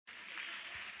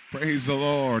Praise the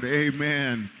Lord.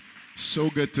 Amen. So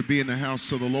good to be in the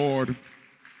house of the Lord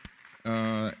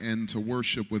and to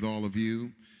worship with all of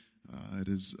you. It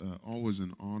is always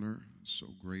an honor. So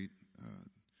great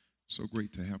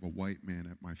to have a white man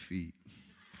at my feet.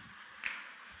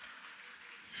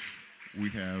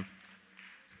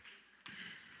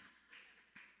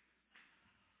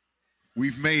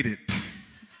 We've made it.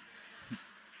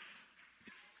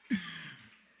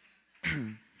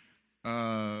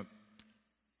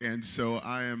 And so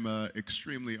I am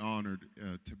extremely honored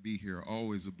to be here.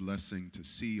 Always a blessing to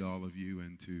see all of you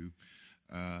and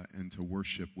to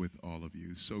worship with all of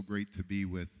you. So great to be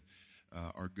with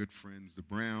our good friends, the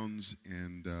Browns,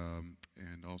 and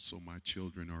also my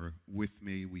children are with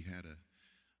me. We had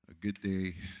a good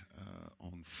day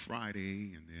on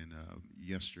Friday, and then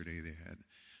yesterday they had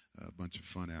a bunch of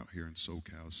fun out here in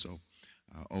SoCal. So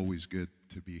always good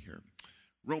to be here.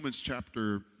 Romans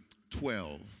chapter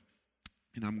 12.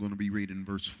 And I'm going to be reading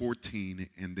verse 14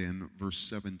 and then verse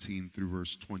 17 through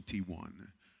verse 21.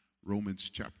 Romans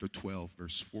chapter 12,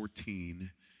 verse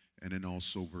 14, and then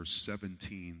also verse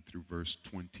 17 through verse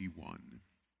 21.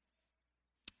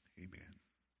 Amen.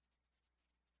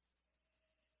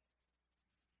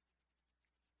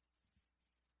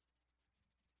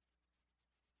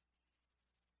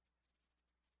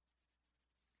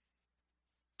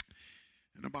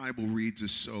 And the Bible reads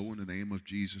as so in the name of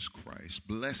Jesus Christ.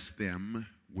 Bless them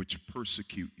which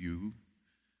persecute you.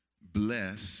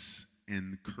 Bless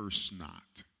and curse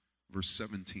not. Verse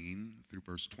 17 through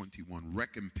verse 21.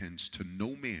 Recompense to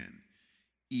no man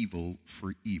evil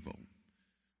for evil,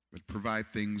 but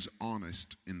provide things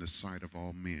honest in the sight of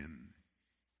all men.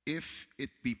 If it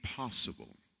be possible,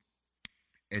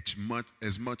 as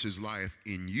much as lieth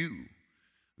in you,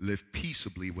 live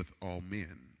peaceably with all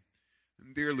men.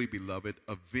 Dearly beloved,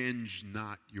 avenge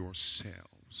not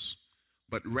yourselves,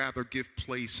 but rather give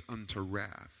place unto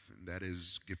wrath, and that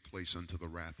is, give place unto the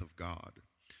wrath of God.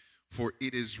 For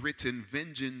it is written,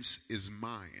 vengeance is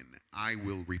mine, I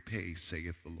will repay,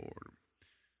 saith the Lord.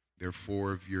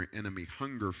 Therefore, if your enemy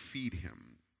hunger, feed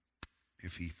him.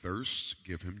 If he thirsts,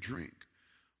 give him drink.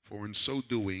 For in so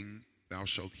doing, thou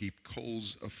shalt heap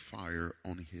coals of fire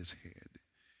on his head.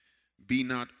 Be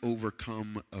not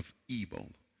overcome of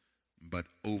evil, but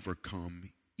overcome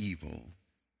evil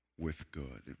with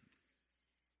good.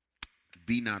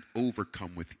 Be not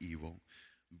overcome with evil,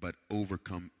 but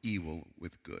overcome evil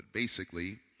with good.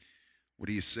 Basically, what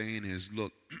he is saying is,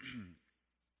 look,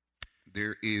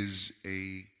 there is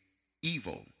a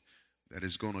evil that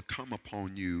is going to come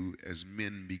upon you as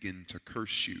men begin to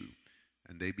curse you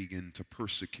and they begin to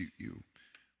persecute you.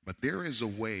 But there is a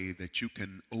way that you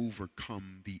can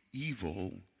overcome the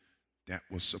evil that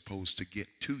was supposed to get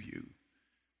to you.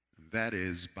 That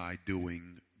is by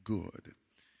doing good.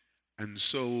 And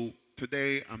so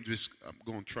today I'm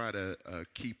going to try to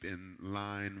keep in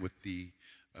line with the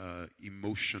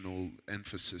emotional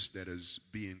emphasis that is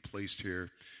being placed here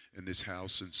in this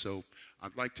house. And so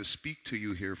I'd like to speak to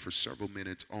you here for several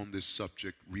minutes on this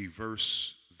subject,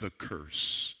 reverse the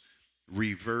curse.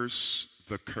 Reverse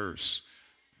the curse.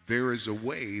 There is a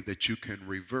way that you can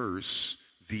reverse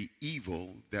the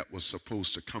evil that was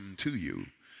supposed to come to you.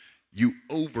 You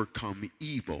overcome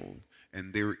evil,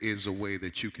 and there is a way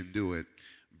that you can do it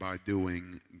by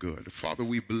doing good. Father,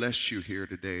 we bless you here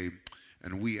today,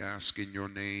 and we ask in your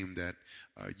name that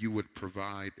you would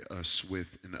provide us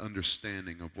with an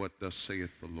understanding of what thus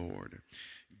saith the Lord.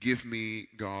 Give me,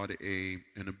 God,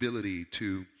 an ability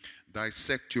to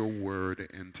dissect your word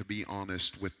and to be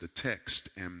honest with the text,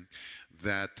 and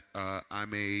that I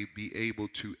may be able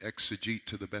to exegete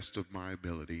to the best of my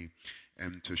ability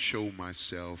and to show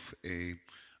myself an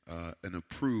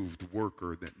approved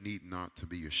worker that need not to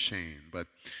be ashamed. But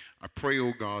I pray,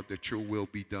 oh God, that your will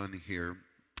be done here.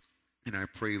 And I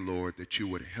pray, Lord, that you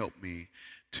would help me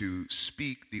to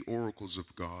speak the oracles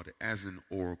of God as an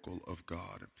oracle of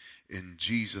God. In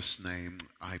Jesus' name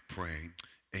I pray,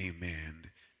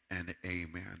 amen and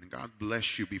amen. God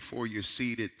bless you. Before you're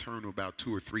seated, turn to about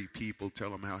 2 or 3 people. Tell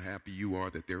them how happy you are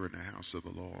that they're in the house of the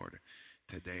Lord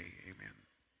today. Amen.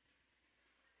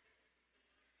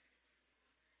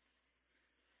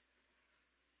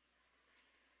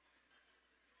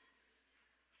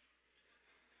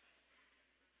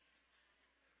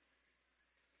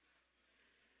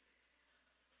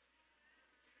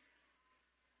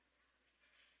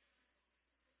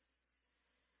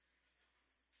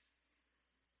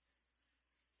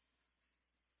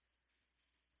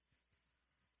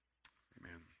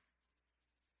 Amen.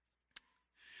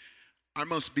 I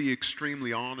must be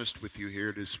extremely honest with you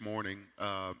here this morning,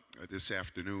 this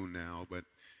afternoon now, but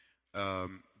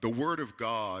the Word of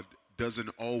God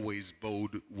doesn't always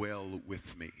bode well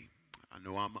with me. I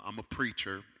know I'm a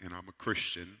preacher and I'm a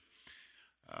Christian,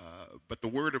 but the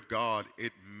Word of God,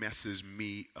 it messes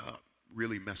me up,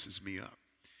 really messes me up.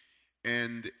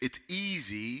 And it's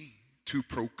easy to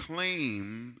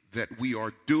proclaim that we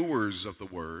are doers of the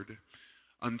Word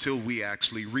until we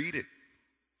actually read it.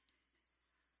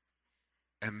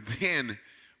 And then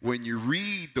when you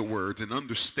read the words and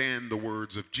understand the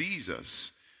words of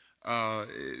Jesus,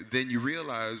 then you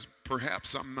realize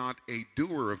perhaps I'm not a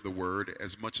doer of the word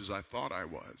as much as I thought I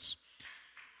was.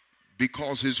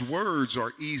 Because his words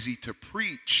are easy to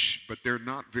preach, but they're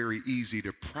not very easy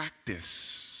to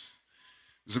practice.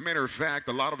 As a matter of fact,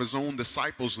 a lot of his own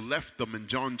disciples left them in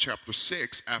John chapter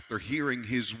 6 after hearing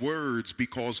his words,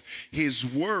 because his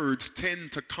words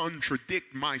tend to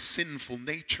contradict my sinful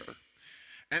nature.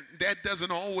 And that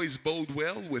doesn't always bode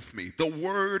well with me. The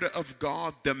Word of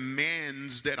God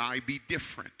demands that I be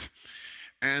different.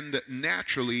 And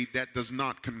naturally, that does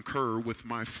not concur with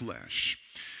my flesh.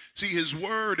 See, his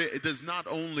word, it does not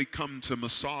only come to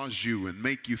massage you and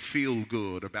make you feel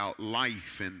good about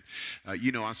life. And,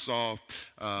 I saw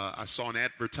an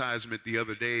advertisement the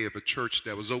other day of a church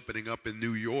that was opening up in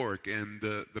New York. And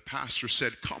the pastor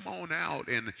said, come on out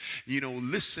and,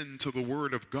 listen to the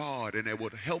word of God. And it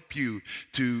would help you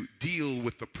to deal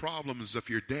with the problems of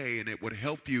your day. And it would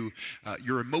help you,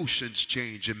 your emotions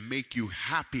change and make you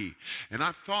happy. And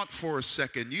I thought for a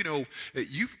second,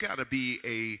 you've got to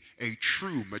be a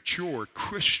true, mature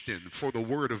Christian for the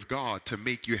word of God to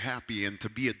make you happy and to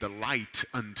be a delight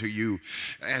unto you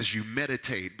as you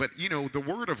meditate. But the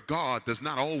word of God does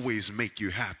not always make you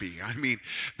happy. I mean,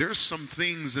 there's some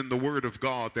things in the word of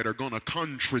God that are going to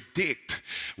contradict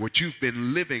what you've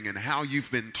been living and how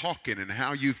you've been talking and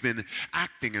how you've been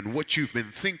acting and what you've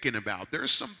been thinking about.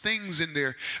 There's some things in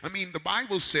there. I mean, the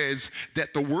Bible says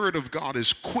that the word of God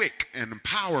is quick and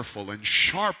powerful and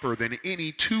sharper than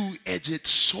any two-edged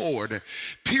sword,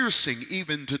 piercing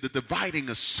even to the dividing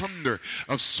asunder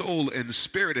of soul and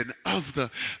spirit and of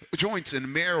the joints and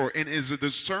marrow, and is a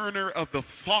discerner of the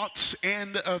thoughts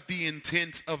and of the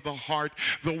intents of the heart.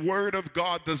 The word of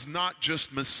God does not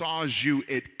just massage you,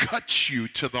 it cuts you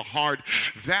to the heart.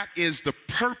 That is the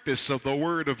purpose of the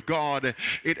word of God.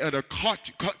 It'll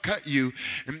cut you.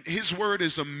 And his word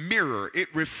is a mirror.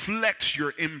 It reflects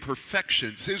your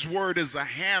imperfections. His word is a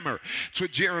hammer. It's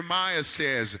what Jeremiah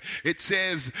says. It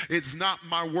says, it's not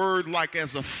my word like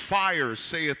as a fire,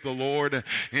 saith the Lord,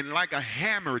 and like a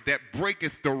hammer that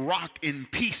breaketh the rock in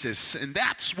pieces. And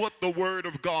that's what the word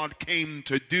of God came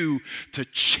to do, to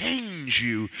change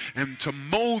you and to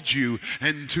mold you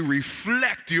and to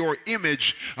reflect your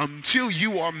image until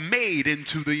you are made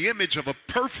into the image of a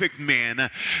perfect man,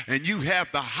 and you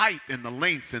have the height and the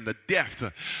length and the depth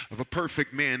of a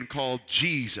perfect man called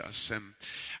Jesus. And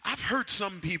I've heard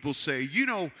some people say,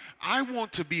 I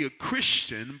want to be a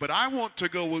Christian, but I want to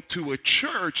go to a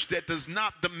church that does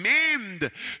not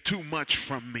demand too much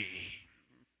from me.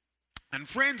 And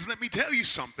friends, let me tell you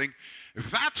something. If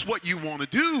that's what you want to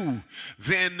do,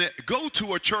 then go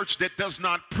to a church that does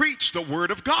not preach the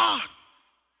word of God.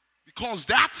 Because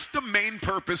that's the main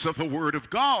purpose of the word of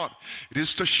God. It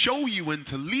is to show you and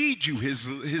to lead you.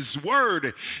 His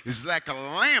word is like a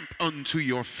lamp unto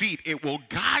your feet. It will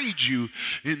guide you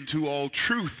into all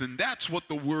truth. And that's what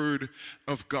the word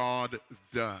of God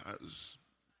does.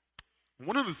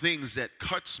 One of the things that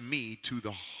cuts me to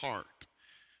the heart,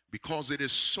 because it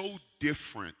is so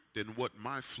different than what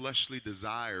my fleshly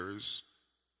desires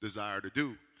desire to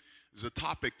do, is a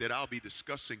topic that I'll be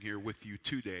discussing here with you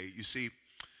today. You see,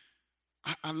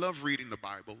 I love reading the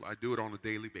Bible. I do it on a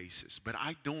daily basis, but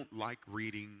I don't like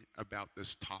reading about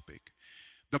this topic.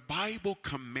 The Bible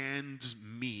commands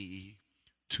me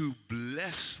to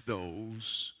bless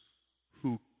those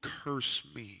who curse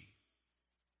me.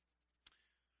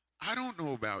 I don't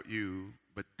know about you,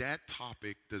 but that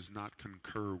topic does not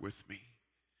concur with me.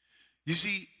 You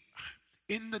see,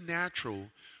 in the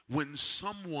natural, when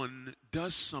someone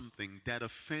does something that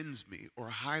offends me or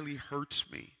highly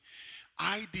hurts me,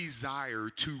 I desire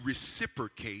to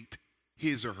reciprocate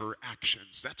his or her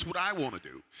actions. That's what I want to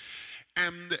do.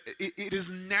 And it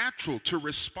is natural to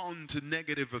respond to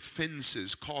negative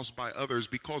offenses caused by others,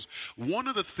 because one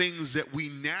of the things that we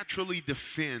naturally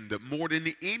defend more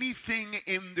than anything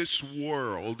in this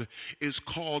world is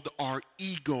called our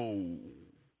ego.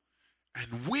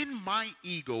 And when my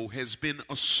ego has been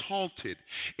assaulted,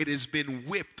 it has been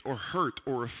whipped or hurt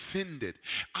or offended,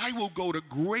 I will go to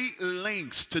great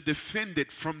lengths to defend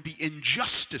it from the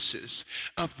injustices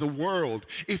of the world.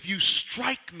 If you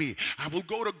strike me, I will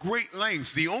go to great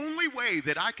lengths. The only way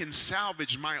that I can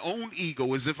salvage my own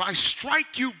ego is if I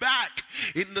strike you back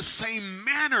in the same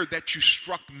manner that you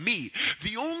struck me.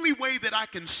 The only way that I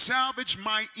can salvage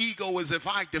my ego is if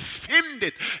I defend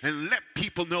it and let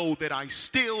people know that I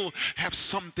still have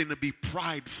something to be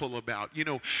prideful about,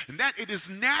 and that it is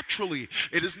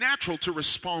natural to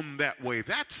respond that way.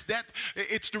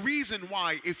 It's the reason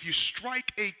why if you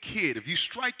strike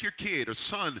your kid or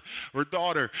son or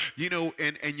daughter,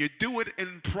 and you do it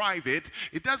in private,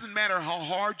 it doesn't matter how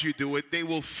hard you do it, they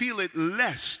will feel it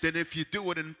less than if you do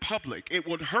it in public. It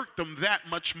would hurt them that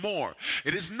much more.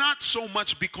 It is not so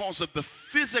much because of the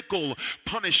physical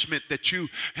punishment that you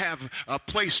have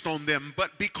placed on them,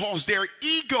 but because their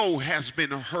ego has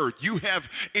been hurt. You have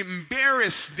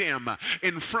embarrassed them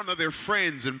in front of their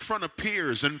friends, in front of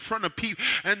peers, in front of people.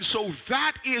 And so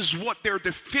that is what they're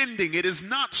defending. It is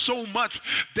not so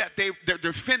much that they're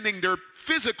defending their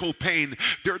physical pain.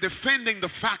 They're defending the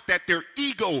fact that their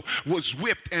ego was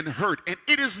whipped and hurt. And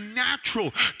it is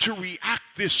natural to react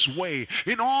this way.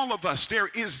 In all of us, there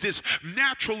is this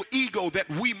natural ego that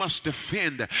we must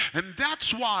defend. And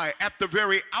that's why at the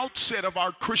very outset of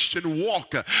our Christian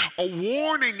walk, a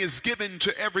warning is given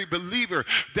to every believer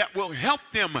that will help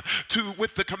them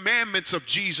with the commandments of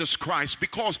Jesus Christ,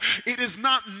 because it is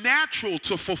not natural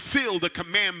to fulfill the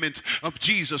commandments of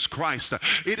Jesus Christ.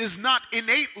 It is not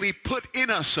innately put in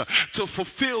us to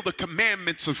fulfill the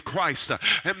commandments of Christ.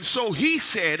 And so he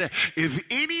said, if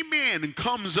any man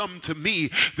comes unto me,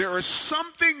 there is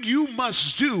something you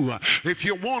must do if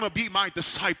you want to be my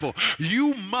disciple.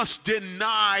 You must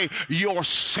deny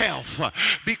yourself,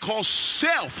 because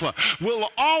self will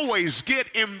always get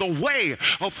in the way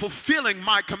of fulfilling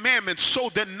my commandments. So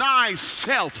deny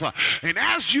self. And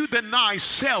as you deny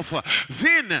self,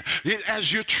 then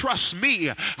as you trust me,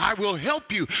 I will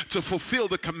help you to fulfill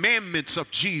the commandments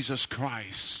of Jesus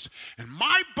Christ. And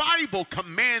my Bible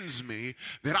commands me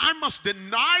that I must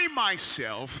deny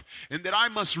myself and that I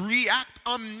must react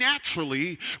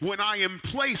unnaturally when I am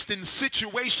placed in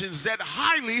situations that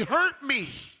highly hurt me.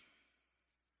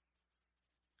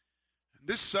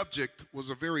 This subject was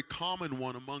a very common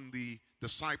one among the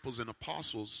disciples and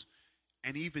apostles,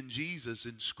 and even Jesus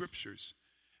in scriptures.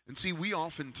 And see, we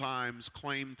oftentimes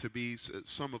claim to be,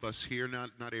 some of us here,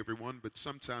 not everyone, but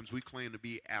sometimes we claim to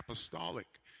be apostolic.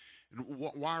 And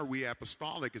why are we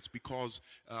apostolic? It's because,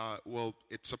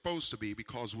 it's supposed to be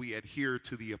because we adhere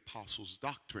to the apostles'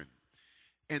 doctrine.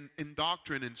 And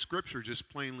doctrine in Scripture just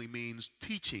plainly means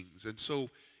teachings. And so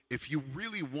if you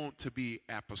really want to be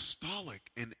apostolic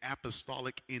and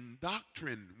apostolic in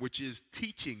doctrine, which is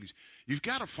teachings, you've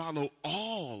got to follow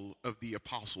all of the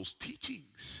apostles'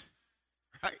 teachings,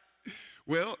 right?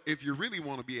 Well, if you really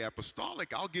want to be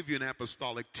apostolic, I'll give you an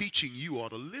apostolic teaching you ought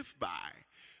to live by.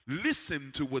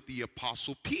 Listen to what the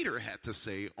apostle Peter had to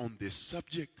say on this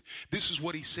subject. This is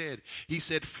what he said. He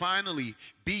said, finally,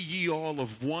 be ye all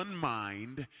of one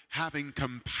mind, having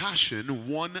compassion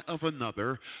one of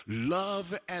another,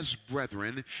 love as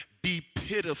brethren, be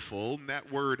pitiful. And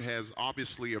that word has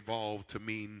obviously evolved to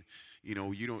mean,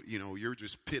 you're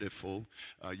just pitiful,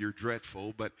 you're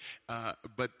dreadful. But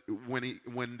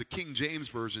when the King James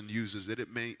Version uses it,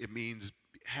 it means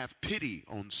have pity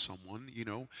on someone,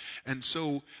 And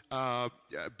so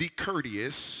be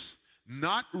courteous,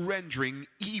 not rendering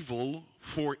evil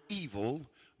for evil,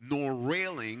 nor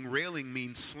railing. Railing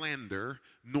means slander,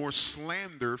 nor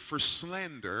slander for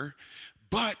slander,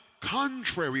 but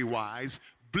contrariwise,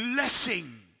 blessing,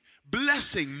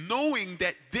 knowing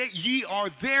that ye are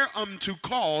thereunto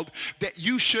called, that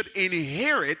you should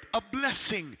inherit a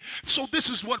blessing. So this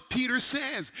is what Peter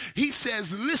says. He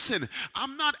says, listen,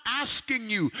 I'm not asking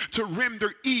you to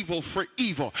render evil for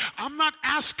evil. I'm not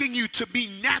asking you to be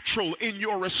natural in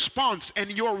your response and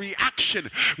your reaction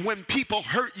when people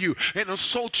hurt you and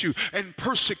assault you and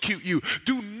persecute you.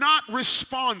 Do not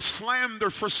respond slander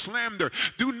for slander.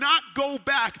 Do not go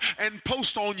back and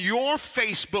post on your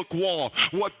Facebook wall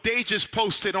what they just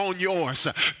posted on yours.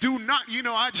 Do not,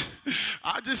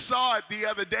 I just saw it the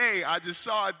other day. I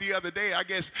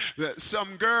guess that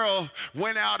some girl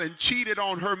went out and cheated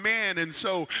on her man, and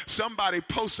so somebody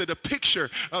posted a picture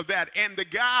of that, and the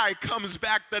guy comes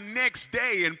back the next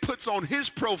day and puts on his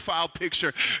profile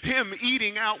picture him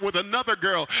eating out with another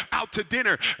girl out to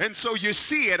dinner. And so you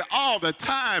see it all the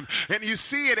time, and you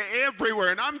see it everywhere.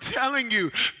 And I'm telling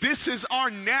you, this is our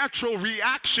natural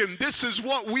reaction. This is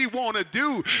what we want to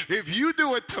do. if you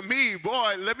do it to me,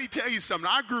 boy, let me tell you something.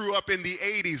 I grew up in the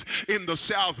 80s in the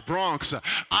South Bronx.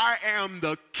 I am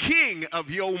the king of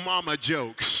yo mama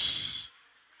jokes.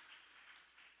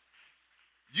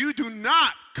 You do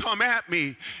not come at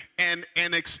me and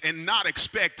not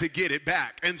expect to get it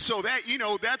back. And so that,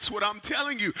 that's what I'm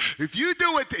telling you. If you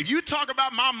do it, if you talk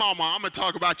about my mama, I'm going to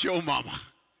talk about your mama.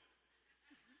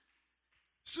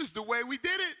 It's just the way we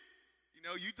did it.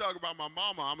 You talk about my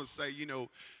mama, I'm going to say,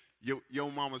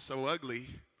 your mama's so ugly.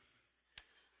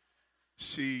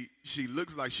 She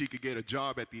looks like she could get a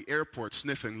job at the airport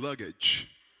sniffing luggage.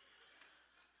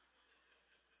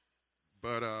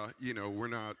 But,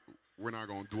 we're not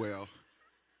going to dwell.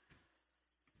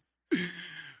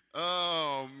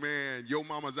 Oh, man, your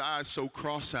mama's eyes so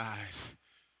cross-eyed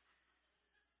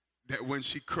that when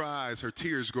she cries, her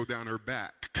tears go down her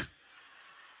back.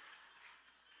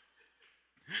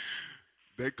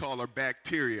 They call her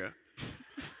bacteria.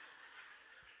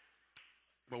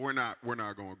 But we're not going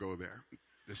to go there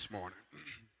this morning.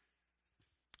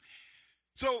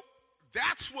 So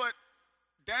that's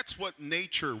what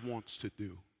nature wants to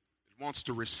do. It wants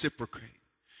to reciprocate.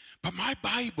 But my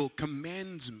Bible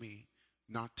commands me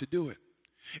not to do it.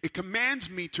 It commands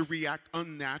me to react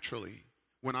unnaturally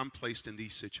when I'm placed in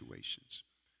these situations.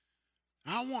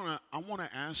 I want to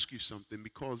ask you something,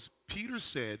 because Peter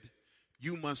said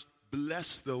you must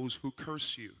bless those who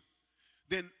curse you.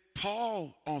 Then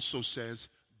Paul also says,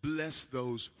 bless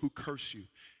those who curse you.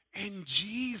 And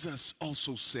Jesus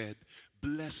also said,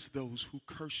 bless those who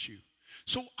curse you.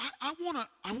 So I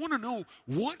want to know,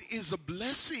 what is a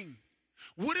blessing?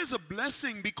 What is a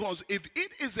blessing? Because if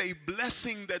it is a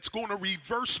blessing that's going to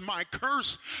reverse my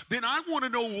curse, then I want to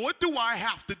know, what do I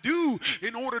have to do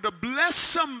in order to bless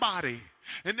somebody?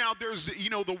 And now there's,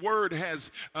 the word has,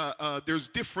 there's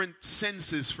different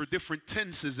senses for different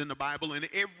tenses in the Bible, and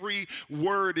every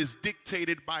word is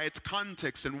dictated by its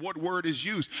context and what word is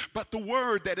used. But the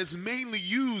word that is mainly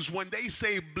used when they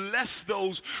say bless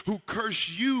those who curse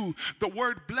you, the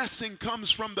word blessing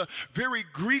comes from the very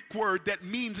Greek word that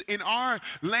means in our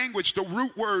language, the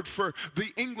root word for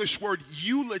the English word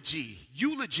eulogy.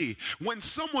 Eulogy. When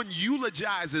someone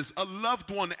eulogizes a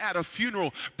loved one at a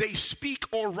funeral, they speak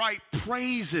or write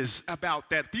praises about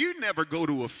that. You never go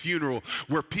to a funeral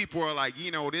where people are like,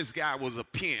 this guy was a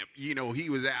pimp. He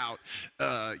was out,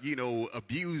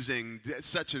 abusing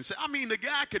such and such. I mean, the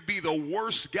guy could be the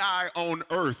worst guy on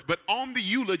earth, but on the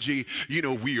eulogy,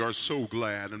 we are so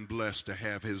glad and blessed to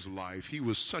have his life. He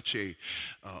was such a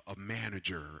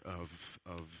manager of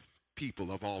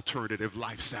people of alternative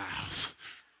lifestyles.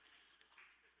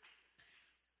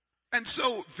 And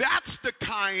so that's the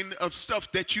kind of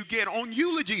stuff that you get on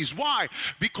eulogies. Why?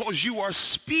 Because you are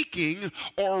speaking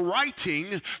or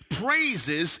writing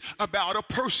praises about a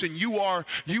person. You are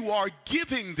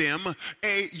giving them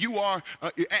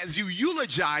as you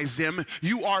eulogize them,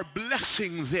 you are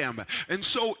blessing them. And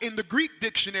so in the Greek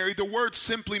dictionary, the word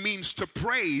simply means to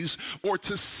praise or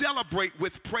to celebrate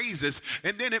with praises.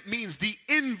 And then it means the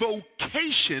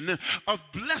invocation of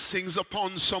blessings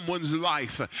upon someone's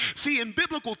life. See, in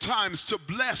biblical times, to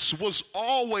bless was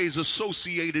always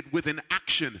associated with an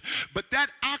action, but that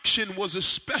action was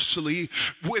especially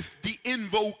with the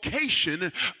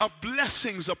invocation of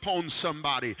blessings upon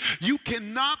somebody. You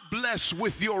cannot bless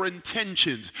with your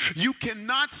intentions. You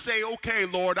cannot say, okay,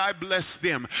 Lord, I bless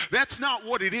them. That's not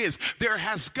what it is. There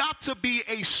has got to be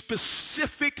a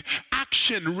specific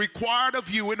action required of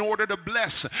you in order to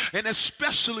bless, and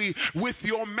especially with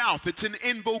your mouth. It's an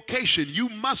invocation. You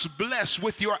must bless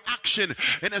with your action,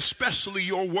 and especially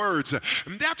your words.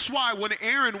 And that's why when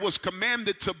Aaron was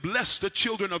commanded to bless the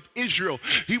children of Israel,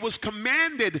 he was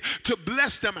commanded to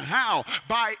bless them how?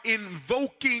 By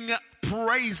invoking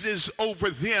praises over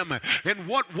them. And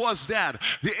what was that?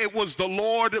 It was, the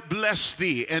Lord bless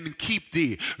thee and keep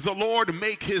thee. The Lord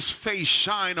make his face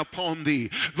shine upon thee.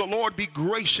 The Lord be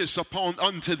gracious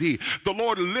unto thee. The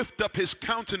Lord lift up his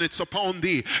countenance upon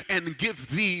thee and give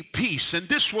thee peace. And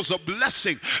this was a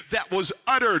blessing that was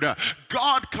uttered.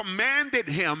 God commanded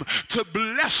him to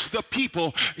bless the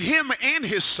people, him and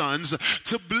his sons,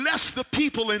 to bless the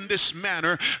people in this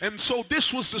manner. And so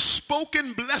this was the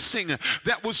spoken blessing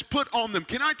that was put on them.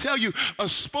 Can I tell you, a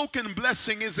spoken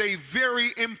blessing is a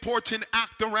very important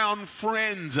act around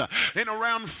friends and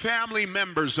around family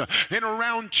members and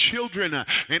around children.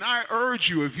 And I urge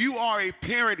you, if you are a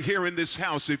parent here in this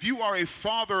house, if you are a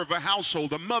father of a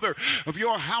household, a mother of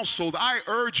your household, I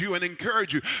urge you and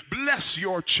encourage you, bless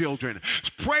your children.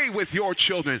 Pray with your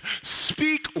children.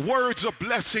 Speak words of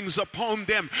blessings upon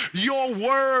them. Your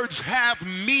words have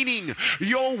meaning.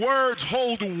 Your words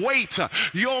hold weight.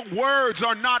 Your words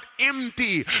are not empty.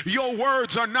 empty. Your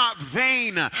words are not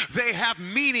vain. They have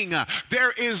meaning.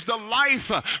 There is the life,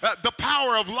 the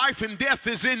power of life and death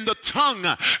is in the tongue.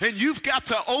 And you've got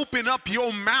to open up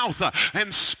your mouth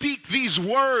and speak these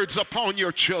words upon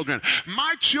your children.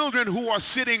 My children who are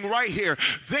sitting right here,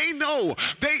 they know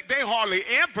they hardly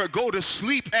ever go to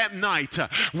sleep at night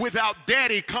without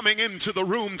daddy coming into the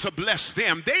room to bless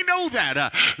them. They know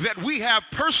that we have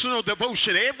personal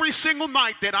devotion every single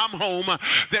night that I'm home,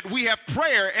 that we have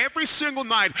prayer every single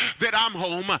night that I'm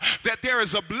home, that there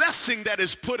is a blessing that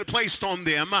is placed on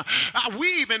them. We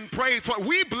even pray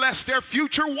we bless their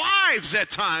future wives at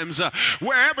times,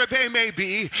 wherever they may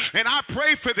be, and I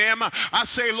pray for them. I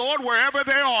say, Lord, wherever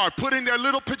they are, putting their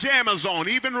little pajamas on,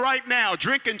 even right now,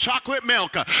 drinking chocolate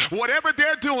milk, whatever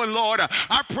they're doing, Lord,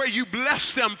 I pray you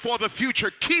bless them for the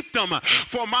future. Keep them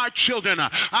for my children.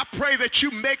 I pray that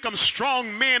you make them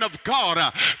strong men of God,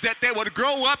 that they would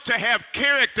grow up to have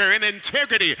character and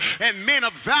integrity and men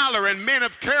of valor and men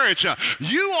of courage.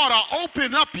 You ought to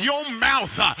open up your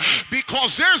mouth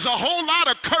because there's a whole lot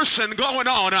of cursing going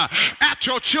on at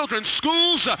your children's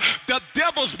schools. The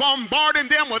devil's bombarding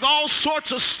them with all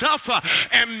sorts of stuff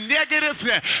and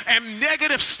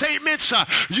negative statements.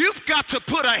 You've got to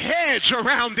put a hedge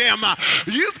around them.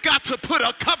 You've got to put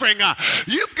a covering.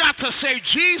 You've got to say,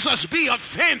 Jesus, be a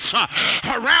fence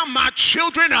around my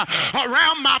children,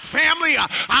 around my family.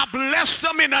 I bless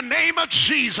them in the name of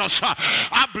Jesus.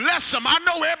 I bless them. I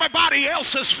know everybody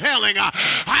else is failing.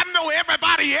 I know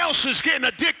everybody else is getting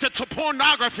addicted to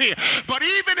pornography. But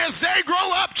even as they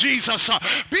grow up, Jesus,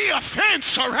 be a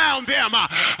fence around them.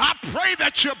 I pray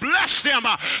that you bless them,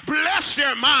 bless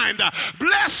their mind,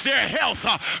 bless their health,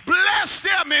 bless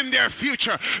them in their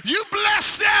future. You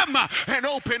bless them and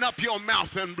open up your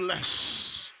mouth and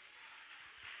bless.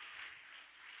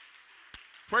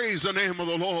 Praise the name of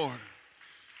the Lord.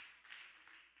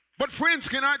 But friends,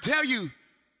 can I tell you,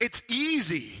 it's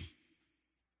easy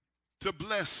to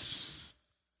bless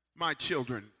my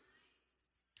children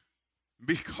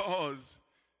because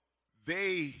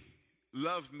they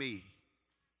love me.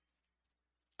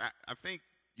 I think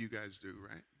you guys do,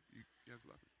 right? You guys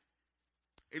love me.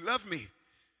 They love me.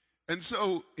 And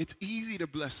so it's easy to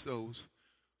bless those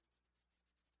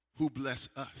who bless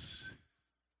us.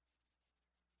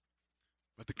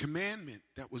 But the commandment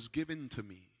that was given to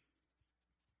me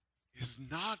is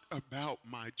not about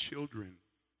my children.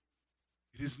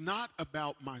 It is not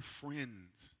about my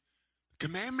friends. The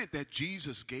commandment that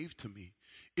Jesus gave to me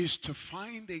is to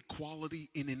find a quality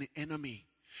in an enemy,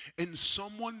 in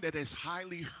someone that has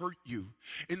highly hurt you,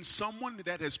 in someone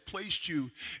that has placed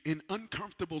you in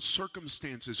uncomfortable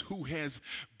circumstances, who has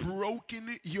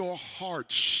broken your heart,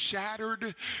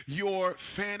 shattered your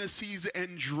fantasies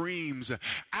and dreams,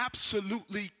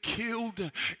 absolutely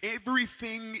killed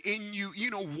everything in you,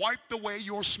 wiped away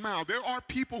your smile. There are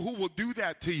people who will do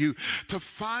that to you. To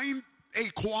find a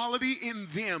quality in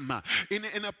them, in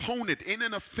an opponent, in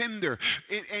an offender,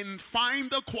 and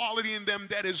find a quality in them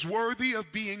that is worthy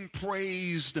of being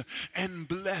praised and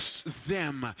bless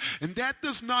them. And that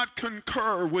does not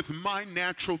concur with my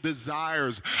natural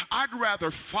desires. I'd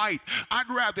rather fight. I'd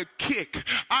rather kick.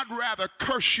 I'd rather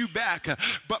curse you back.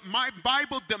 But my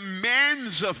Bible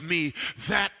demands of me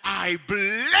that I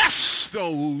bless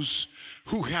those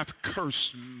who have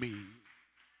cursed me.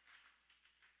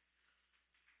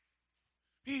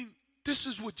 This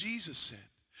is what Jesus said.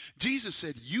 Jesus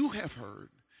said, you have heard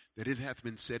that it hath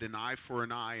been said, an eye for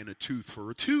an eye and a tooth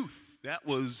for a tooth. That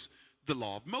was the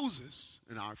law of Moses,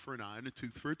 an eye for an eye and a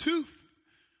tooth for a tooth.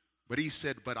 But he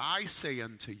said, but I say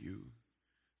unto you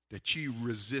that ye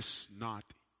resist not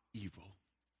evil.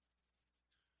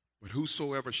 But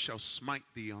whosoever shall smite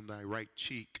thee on thy right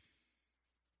cheek,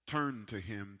 turn to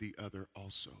him the other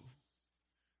also.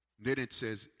 Then it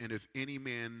says, and if any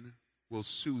man will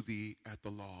sue thee at the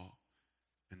law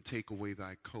and take away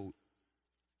thy coat,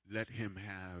 let him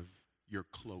have your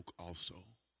cloak also.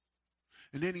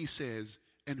 And then he says,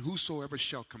 and whosoever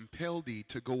shall compel thee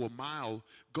to go a mile,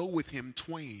 go with him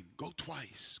twain. Go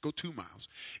twice. Go 2 miles.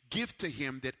 Give to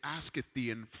him that asketh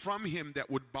thee, and from him that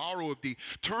would borrow of thee,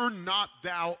 turn not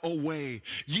thou away.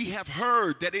 Ye have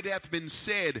heard that it hath been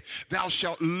said, thou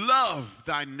shalt love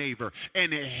thy neighbor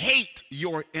and hate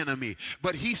your enemy.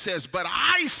 But he says, but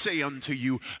I say unto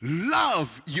you,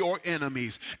 love your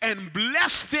enemies and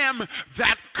bless them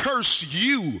that curse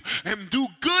you, and do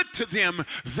good to them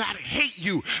that hate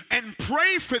you, and pray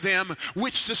for them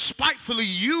which despitefully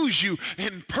use you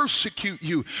and persecute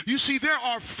you. You see, there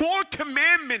are 4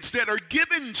 commandments that are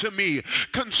given to me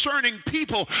concerning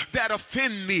people that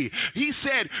offend me. He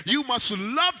said, you must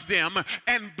love them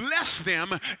and bless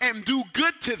them and do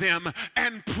good to them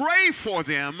and pray for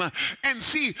them. And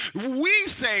see, we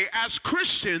say as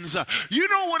Christians, you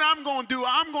know what I'm going to do?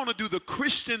 I'm going to do the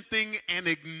Christian thing and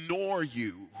ignore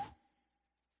you.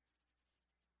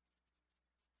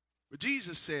 But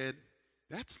Jesus said,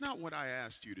 that's not what I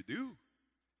asked you to do.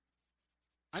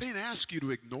 I didn't ask you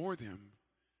to ignore them.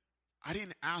 I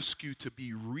didn't ask you to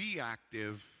be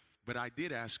reactive, but I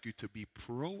did ask you to be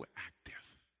proactive.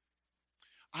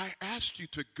 I asked you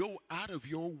to go out of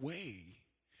your way.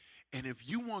 And if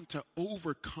you want to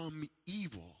overcome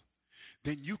evil,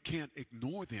 then you can't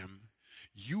ignore them.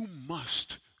 You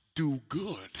must do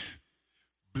good.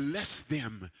 Bless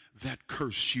them that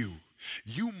curse you.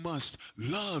 You must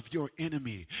love your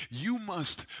enemy. You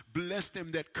must bless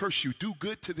them that curse you. Do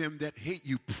good to them that hate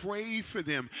you. Pray for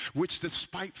them which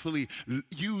despitefully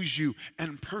use you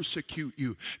and persecute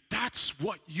you. That's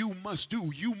what you must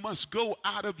do. You must go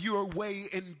out of your way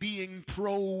in being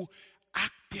proactive.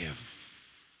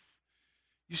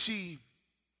 You see,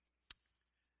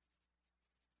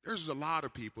 there's a lot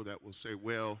of people that will say,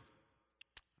 well,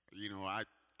 you know, I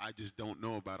just don't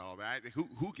know about all that.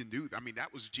 Who can do that? I mean,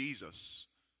 that was Jesus.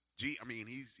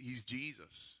 He's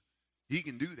Jesus. He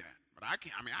can do that. But I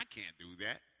can't. I can't do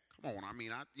that. Come on. I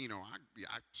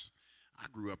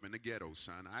grew up in the ghetto,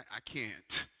 son. I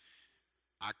can't.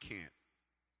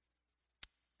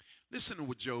 Listen to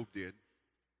what Job did.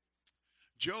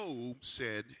 Job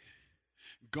said,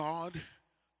 God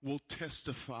will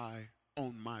testify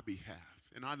on my behalf.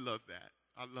 And I love that.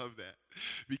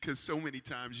 Because so many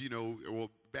times, you know, well,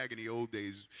 back in the old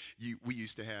days, we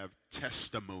used to have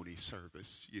testimony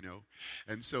service, you know,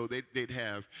 and so they'd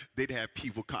have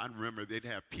people. I remember they'd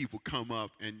have people come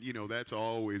up, and you know that's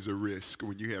always a risk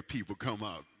when you have people come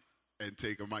up and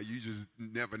take them out. You just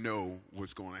never know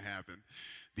what's going to happen.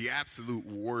 The absolute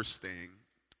worst thing,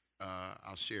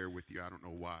 I'll share with you. I don't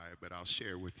know why, but I'll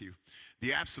share with you.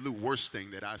 The absolute worst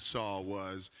thing that I saw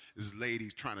was this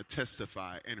lady trying to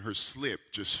testify, and her slip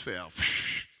just fell.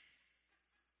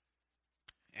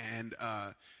 And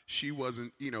she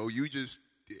wasn't, you know,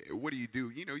 what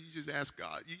do? You know, you just ask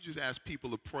God. You just ask people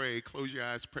to pray. Close your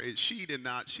eyes, pray. She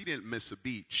didn't miss a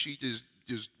beat. She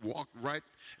just walked right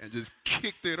and just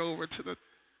kicked it over to the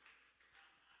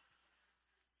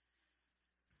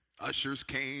ushers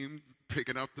came,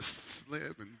 picking up the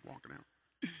slip and walking out.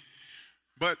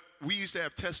 But we used to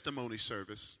have testimony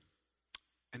service,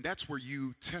 and that's where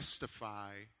you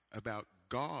testify about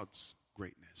God's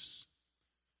greatness.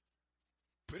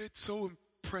 But it's so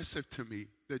impressive to me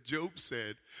that Job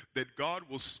said that God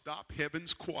will stop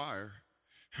heaven's choir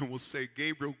and will say,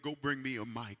 Gabriel, go bring me a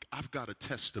mic. I've got a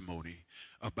testimony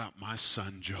about my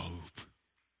son Job.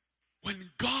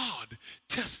 When God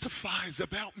testifies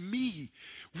about me,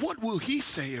 what will he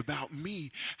say about me?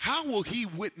 How will he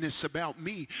witness about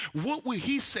me? What will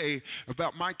he say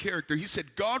about my character? He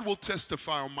said, God will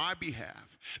testify on my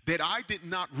behalf that I did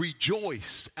not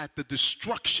rejoice at the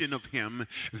destruction of him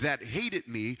that hated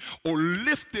me, or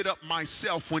lifted up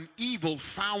myself when evil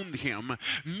found him.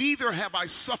 Neither have I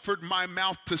suffered my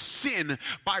mouth to sin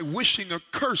by wishing a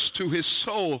curse to his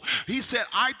soul. He said,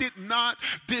 I did not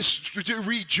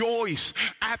rejoice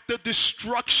at the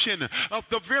destruction of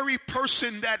the very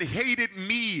person that hated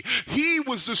me. He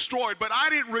was destroyed, but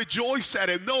I didn't rejoice at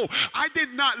it. No, I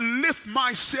did not lift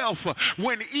myself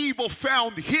when evil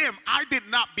found him. I did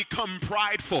not become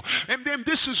prideful. And then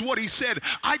this is what he said,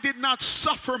 I did not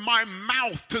suffer my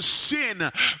mouth to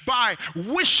sin by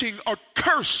wishing a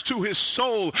curse to his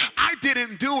soul. I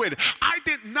didn't do it. I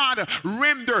did not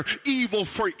render evil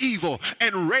for evil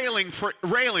and railing for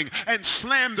railing and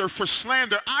slander for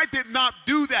slander. I did not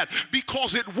do that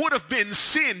because it would have been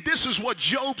sin. This is what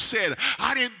Job said.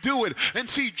 I didn't do it. And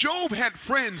see, Job had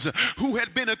friends who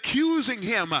had been accusing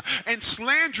him and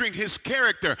slandering his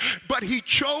character, but he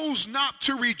chose not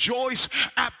to rejoice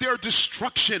at their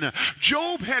destruction.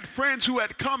 Job had friends who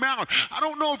had come out. I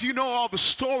don't know if you know all the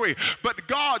story, but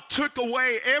God took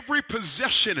away every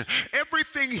possession,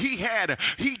 everything he had.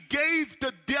 He gave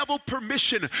the devil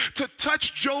permission to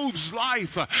touch Job's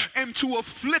life and to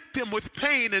afflict him with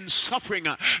pain and suffering.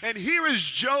 And here is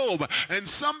Job, and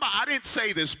somebody, I didn't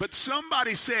say this, but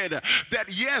somebody said that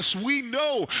yes, we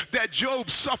know that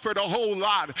Job suffered a whole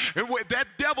lot, and that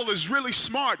devil is really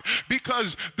smart,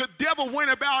 because the devil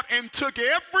went about and took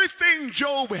everything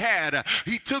Job had.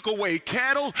 He took away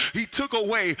cattle, he took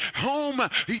away home,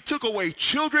 he took away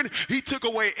children, he took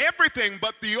away everything.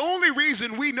 But the only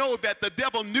reason we know that the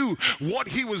devil knew what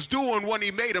he was doing when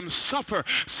he made him suffer,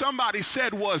 somebody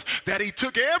said, was that he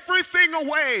took everything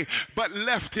away but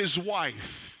left his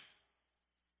wife.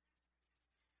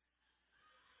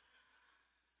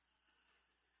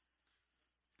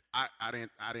 I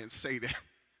didn't say that.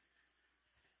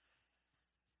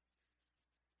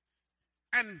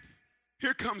 And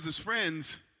here comes his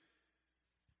friends,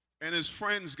 and his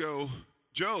friends go,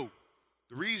 Job,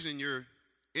 the reason you're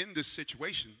in this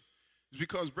situation is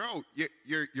because, bro,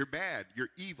 you're bad, you're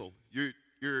evil,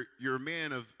 you're a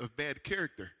man of bad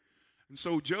character. And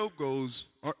so Job goes,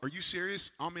 are you serious?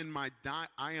 I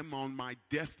am on my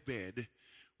deathbed.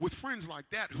 With friends like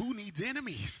that, who needs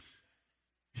enemies?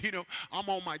 You know, I'm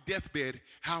on my deathbed.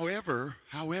 However,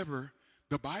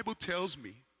 the Bible tells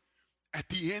me at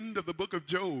the end of the book of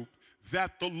Job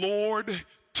that the Lord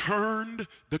turned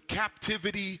the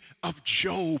captivity of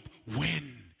Job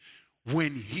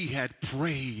when he had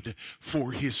prayed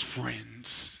for his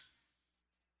friends.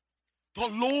 The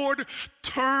Lord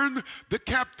turned the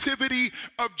captivity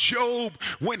of Job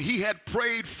when he had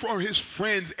prayed for his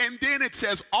friends. And then it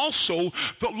says also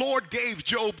the Lord gave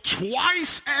Job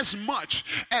twice as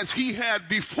much as he had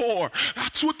before.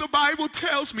 That's what the Bible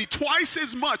tells me, twice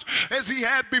as much as he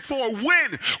had before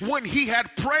when he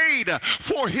had prayed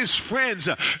for his friends.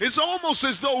 It's almost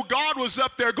as though God was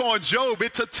up there going, Job,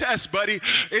 it's a test, buddy.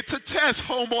 It's a test,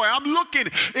 homeboy. I'm looking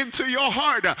into your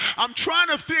heart. I'm trying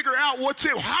to figure out what's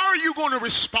it. How are you going to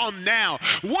respond now?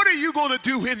 What are you going to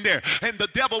do in there? And the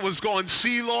devil was going,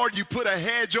 see, Lord, you put a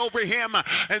hedge over him,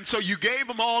 and so you gave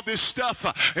him all this stuff,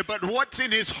 but what's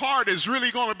in his heart is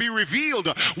really going to be revealed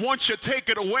once you take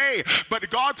it away. But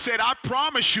God said, I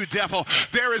promise you, devil,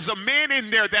 there is a man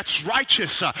in there that's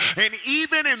righteous, and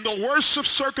even in the worst of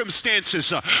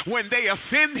circumstances, when they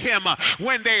offend him,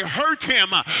 when they hurt him,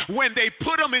 when they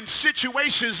put him in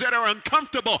situations that are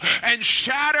uncomfortable and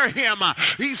shatter him,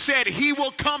 he said he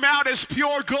will come out as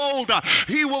pure gold.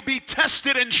 He will be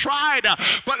tested and tried.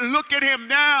 But look at him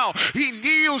now. He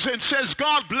kneels and says,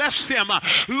 God bless them.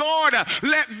 Lord,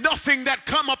 let nothing that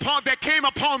came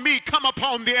upon me come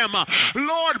upon them.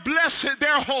 Lord, bless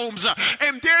their homes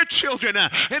and their children,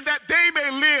 and that they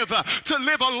may live to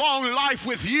live a long life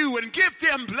with you, and give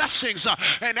them blessings.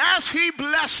 And as he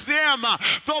blessed them,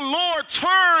 the Lord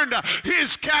turned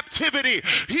his captivity.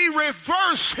 He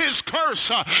reversed his curse.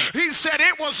 He said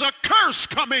it was a curse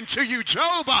coming to you,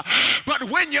 Job, but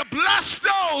when you bless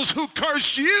those who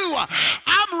curse you,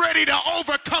 I'm ready to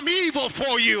overcome evil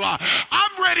for you.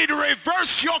 I'm ready to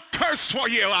reverse your curse for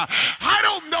you. I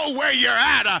don't know where you're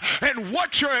at and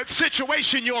what your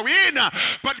situation you're in,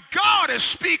 but God is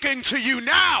speaking to you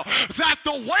now that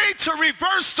the way to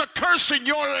reverse the curse in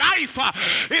your life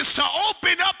is to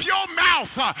open up your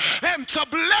mouth and to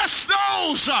bless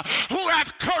those who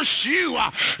have cursed you.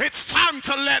 It's time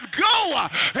to let go,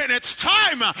 and it's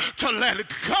time to let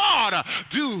God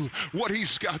do what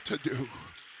he's got to do.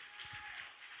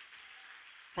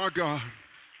 My God.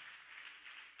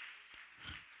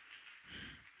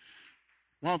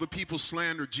 While the people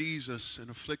slandered Jesus and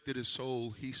afflicted his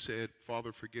soul, he said,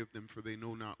 Father, forgive them, for they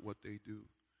know not what they do.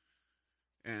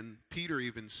 And Peter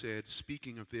even said,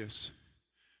 speaking of this,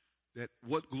 that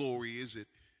what glory is it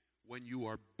when you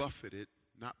are buffeted,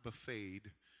 not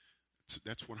buffeted.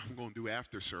 That's what I'm going to do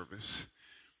after service.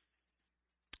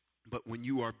 But when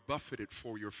you are buffeted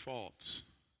for your faults,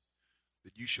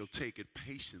 that you shall take it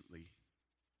patiently.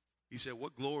 He said,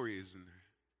 what glory is in there?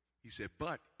 He said,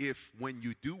 but if when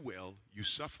you do well, you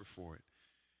suffer for it,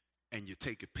 and you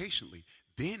take it patiently,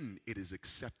 then it is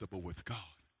acceptable with God.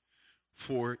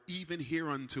 For even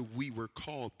hereunto we were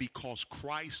called, because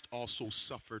Christ also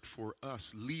suffered for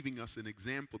us, leaving us an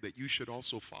example that you should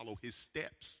also follow his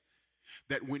steps.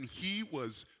 That when he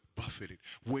was buffeted,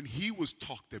 when he was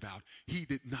talked about, he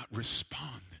did not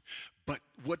respond. But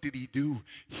what did he do?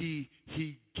 He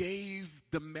gave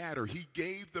the matter. He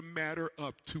gave the matter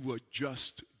up to a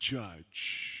just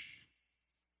judge.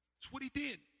 That's what he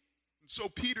did. And so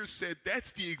Peter said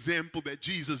that's the example that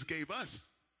Jesus gave us.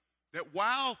 That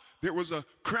while there was a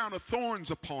crown of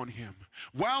thorns upon him,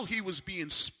 while he was being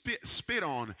spit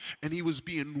on and he was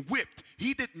being whipped,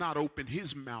 he did not open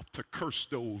his mouth to curse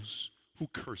those who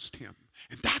cursed him.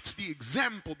 And that's the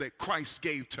example that Christ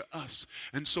gave to us.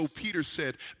 And so Peter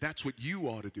said, that's what you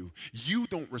ought to do. You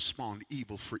don't respond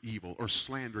evil for evil, or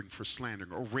slandering for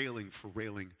slandering, or railing for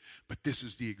railing. But this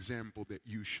is the example that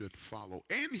you should follow.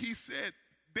 And he said,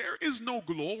 there is no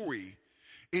glory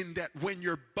in that when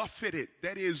you're buffeted,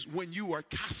 that is, when you are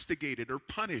castigated or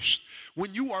punished,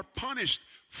 when you are punished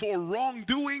for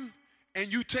wrongdoing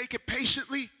and you take it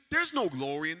patiently, there's no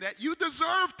glory in that. You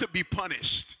deserve to be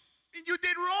punished, and you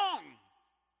did wrong.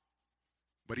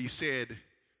 But he said,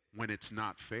 when it's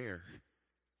not fair,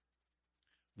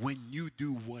 when you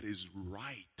do what is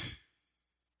right,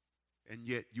 and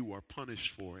yet you are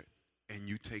punished for it, and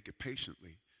you take it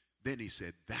patiently, then he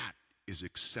said, that is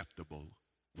acceptable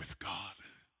with God.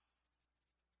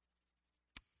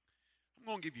 I'm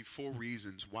going to give you 4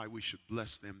 reasons why we should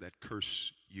bless them that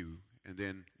curse you, and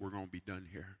then we're going to be done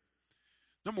here.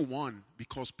 Number 1,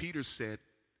 because Peter said,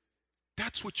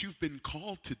 that's what you've been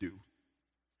called to do.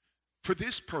 For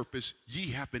this purpose,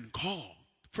 ye have been called.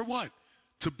 For what?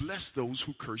 To bless those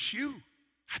who curse you.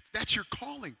 That's your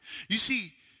calling. You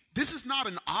see, this is not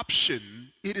an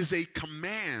option. It is a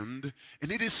command,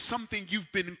 and it is something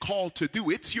you've been called to do.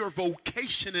 It's your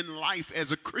vocation in life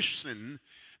as a Christian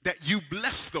that you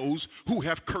bless those who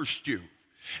have cursed you.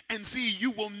 And see, you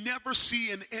will never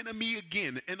see an enemy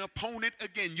again, an opponent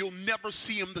again. You'll never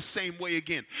see him the same way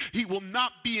again. He will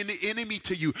not be an enemy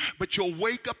to you, but you'll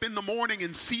wake up in the morning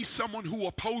and see someone who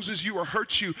opposes you or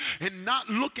hurts you and not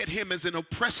look at him as an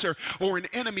oppressor or an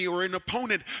enemy or an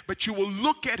opponent, but you will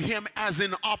look at him as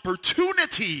an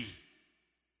opportunity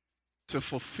to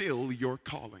fulfill your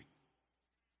calling.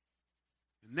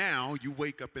 Now you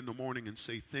wake up in the morning and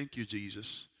say, thank you,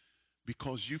 Jesus,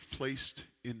 because you've placed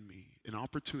in me an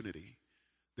opportunity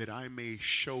that I may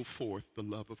show forth the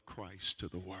love of Christ to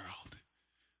the world.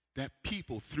 That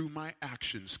people through my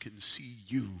actions can see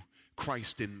you,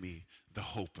 Christ in me, the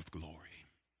hope of glory.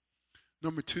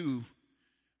 Number 2,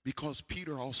 because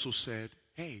Peter also said,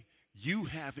 hey, you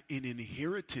have an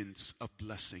inheritance of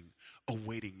blessing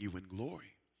awaiting you in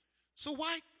glory. So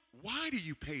why do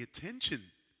you pay attention?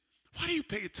 Why do you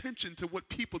pay attention to what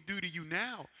people do to you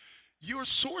now? Your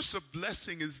source of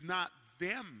blessing is not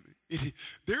them.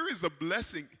 There is a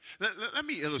blessing. Let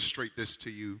me illustrate this to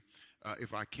you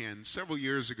if I can. Several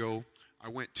years ago, I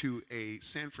went to a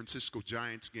San Francisco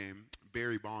Giants game.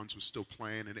 Barry Bonds was still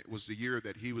playing, and it was the year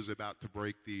that he was about to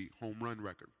break the home run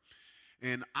record.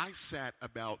 And I sat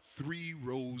about 3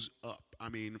 rows up,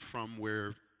 from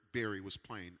where Barry was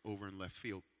playing over in left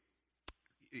field.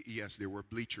 Yes, there were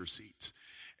bleacher seats.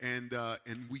 And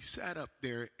we sat up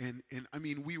there, and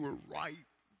we were right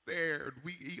there.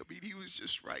 He was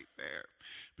just right there.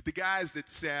 But the guys that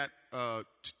sat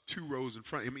 2 rows in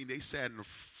front, they sat in the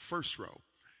first row.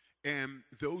 And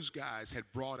those guys had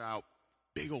brought out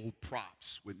big old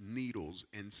props with needles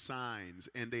and signs,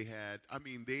 and they had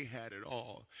it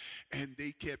all. And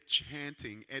they kept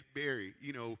chanting at Barry,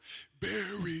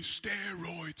 Barry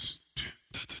steroids.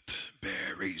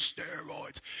 Barry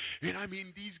steroids.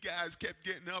 And these guys kept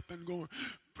getting up and going,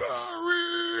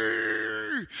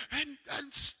 Barry! And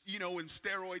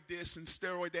steroid this and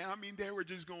steroid that. They were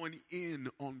just going in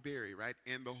on Barry, right?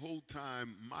 And the whole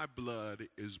time, my blood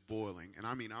is boiling. And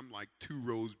I'm like 2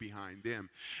 rows behind them.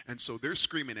 And so they're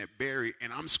screaming at Barry,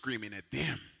 and I'm screaming at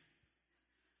them.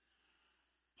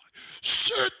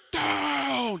 Sit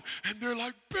down! And they're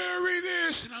like, Barry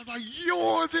this! And I'm like,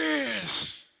 you're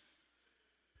this!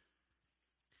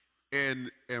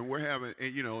 And we're having,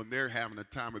 and they're having a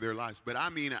time of their lives. But I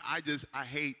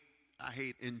hate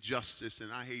injustice,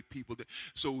 and I hate people.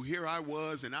 So here I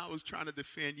was, and I was trying to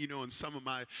defend, and some of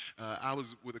my, I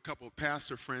was with a couple of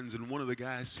pastor friends, and one of the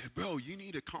guys said, bro, you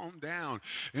need to calm down.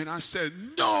 And I said,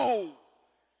 no.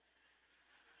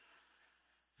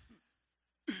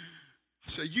 I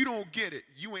said, you don't get it.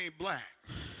 You ain't black.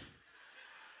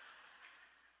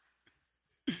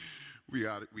 We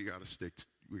got to stick,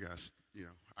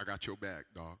 I got your back,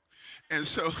 dog. And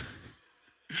so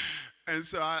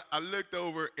I looked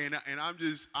over, and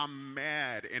I'm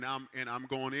mad, and I'm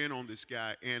going in on this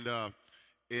guy, and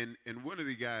one of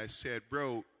the guys said,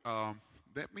 bro,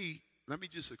 let me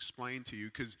just explain to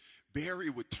you, because Barry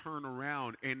would turn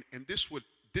around, and this would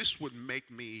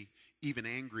make me even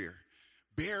angrier.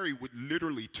 Barry would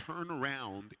literally turn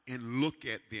around and look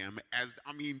at them as,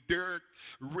 they're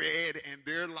red and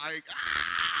they're like,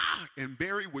 ah! And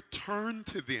Barry would turn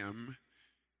to them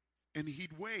and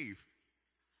he'd wave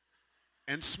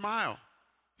and smile.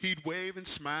 He'd wave and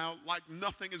smile like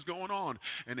nothing is going on.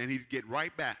 And then he'd get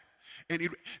right back. And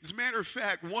as a matter of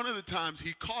fact, one of the times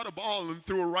he caught a ball and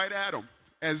threw it right at him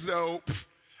as though,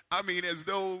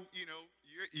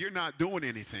 you're not doing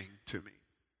anything to me.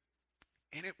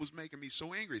 And it was making me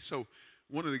so angry. So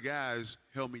one of the guys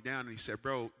held me down and he said,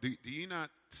 bro, do you not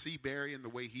see Barry and the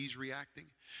way he's reacting?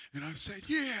 And I said,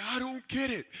 yeah, I don't get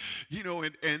it.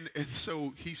 And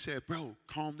so he said, bro,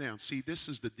 calm down. See, this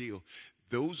is the deal.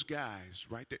 Those guys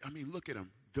right there, look at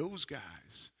them. those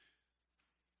guys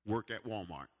work at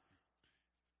Walmart.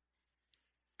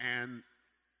 And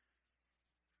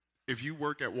if you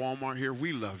work at Walmart here,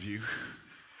 we love you.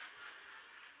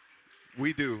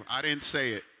 We do. I didn't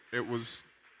say it. It was.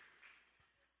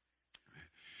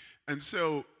 And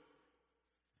so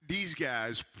these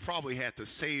guys probably had to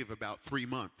save about 3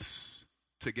 months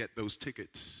to get those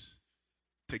tickets,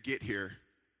 to get here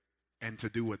and to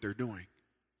do what they're doing.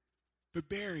 But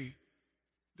Barry,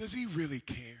 does he really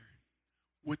care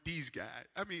what these guys,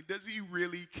 does he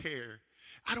really care?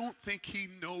 I don't think he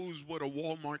knows what a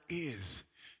Walmart is.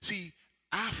 See,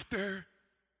 after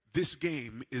this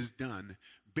game is done,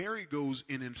 Barry goes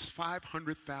in his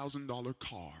 $500,000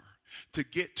 car to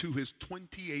get to his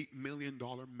 $28 million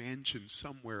mansion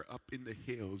somewhere up in the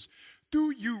hills.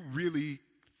 Do you really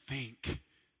think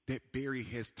that Barry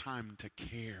has time to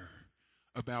care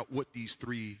about what these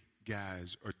three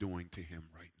guys are doing to him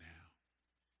right now?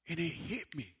 And it hit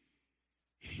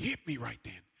me right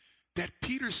then, that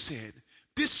Peter said,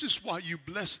 this is why you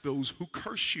bless those who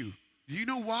curse you. Do you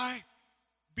know why?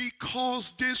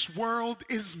 Because this world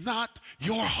is not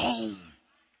your home.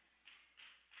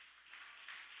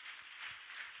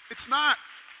 It's not.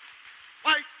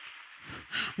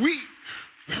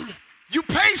 You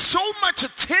pay so much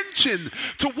attention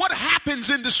to what happens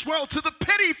in this world, to the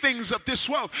petty things of this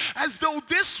world, as though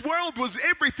this world was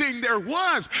everything there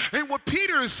was. And what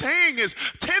Peter is saying is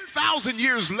 10,000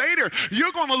 years later,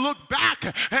 you're going to look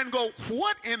back and go,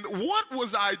 what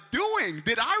was I doing?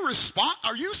 Did I respond?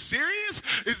 Are you serious?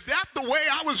 Is that the way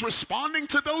I was responding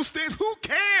to those things? Who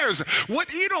cares?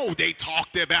 They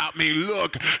talked about me.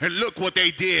 Look what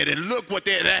they did, and look what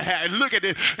they had, and look at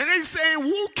it. And they say,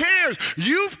 who cares?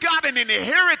 You've got an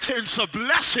inheritance of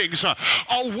blessings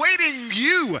awaiting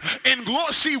you in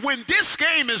glory. See, when this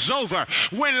game is over,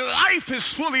 when life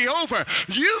is fully over,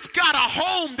 you've got a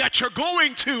home that you're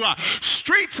going to,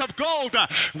 streets of gold,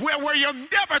 where you'll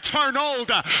never turn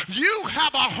old. You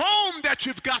have a home that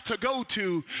you've got to go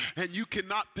to, and you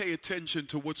cannot pay attention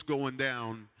to what's going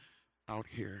down out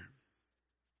here.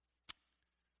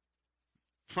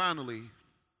 Finally,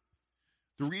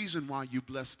 the reason why you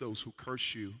bless those who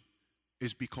curse you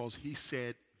is because he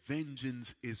said,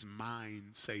 vengeance is mine,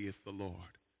 saith the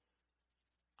Lord.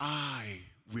 I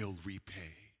will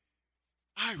repay.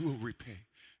 I will repay.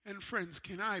 And friends,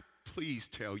 can I please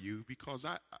tell you, because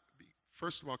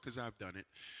first of all, because I've done it,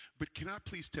 but can I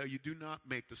please tell you, do not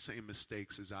make the same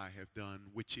mistakes as I have done,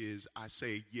 which is I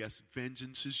say, yes,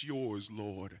 vengeance is yours,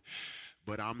 Lord,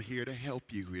 but I'm here to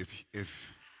help you.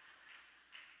 If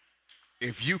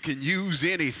you can use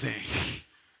anything,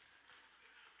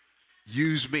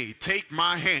 use me. Take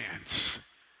my hands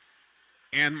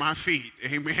and my feet.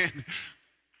 Amen.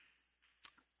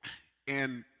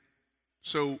 And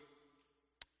so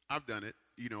I've done it.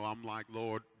 I'm like,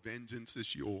 Lord, vengeance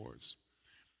is yours.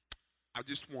 I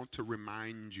just want to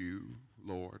remind you,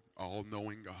 Lord,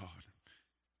 all-knowing God,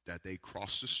 that they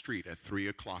cross the street at 3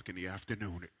 o'clock in the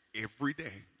afternoon every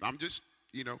day. I'm just,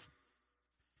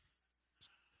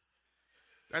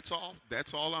 that's all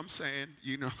I'm saying,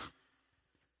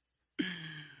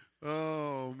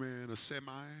 Oh, man, a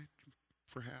semi,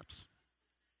 perhaps.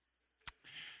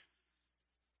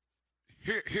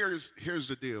 Here's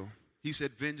the deal. He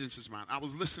said, vengeance is mine. I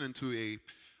was listening to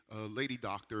a lady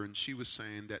doctor, and she was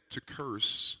saying that to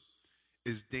curse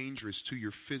is dangerous to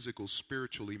your physical,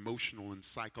 spiritual, emotional, and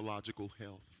psychological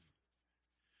health.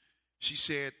 She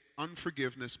said,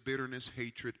 unforgiveness, bitterness,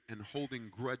 hatred, and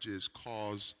holding grudges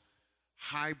cause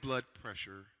high blood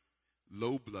pressure,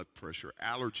 low blood pressure,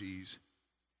 allergies,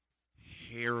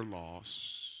 hair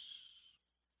loss.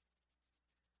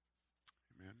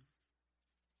 Amen.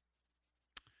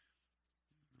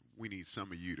 We need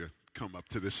some of you to come up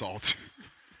to this altar.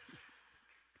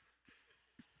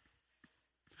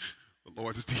 The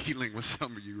Lord is dealing with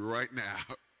some of you right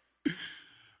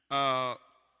now.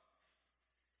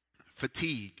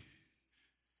 Fatigue.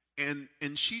 And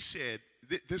she said,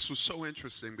 this was so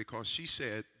interesting, because she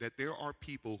said that there are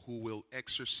people who will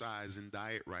exercise and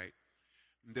diet right.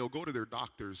 They'll go to their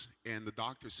doctors, and the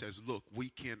doctor says, look, we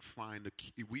can't find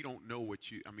we don't know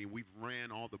we've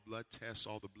ran all the blood tests,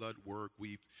 all the blood work,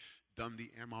 we've done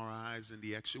the MRIs and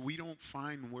the X-ray. We don't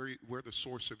find where the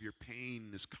source of your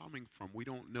pain is coming from. We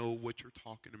don't know what you're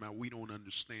talking about. We don't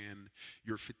understand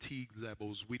your fatigue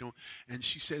levels. And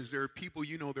she says there are people,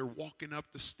 they're walking up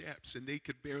the steps and they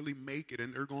could barely make it,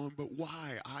 and they're going, but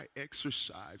why? I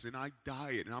exercise and I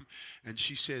diet. And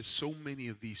she says so many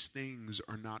of these things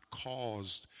are not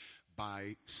caused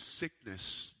by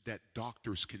sickness that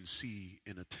doctors can see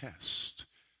in a test.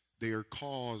 They are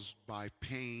caused by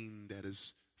pain that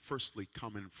is firstly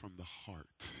coming from the heart.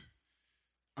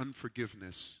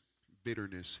 unforgiveness,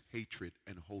 bitterness, hatred,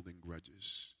 and holding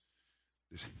grudges.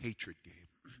 This hatred game.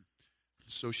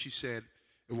 So she said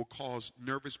it will cause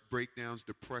nervous breakdowns,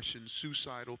 depression,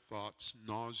 suicidal thoughts,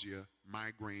 nausea,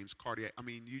 migraines,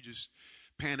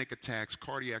 panic attacks,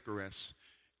 cardiac arrests.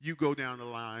 You go down the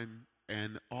line,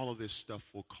 and all of this stuff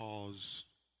will cause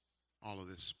all of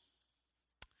this.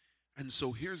 And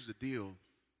so here's the deal.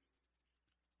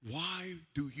 Why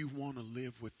do you want to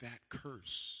live with that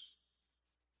curse?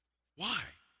 Why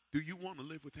do you want to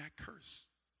live with that curse?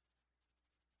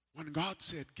 When God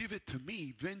said, give it to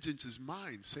me, vengeance is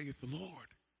mine, saith the Lord.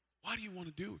 Why do you want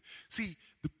to do it? See,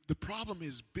 the problem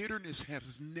is bitterness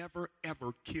has never,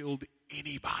 ever killed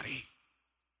anybody.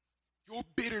 Your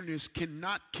bitterness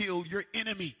cannot kill your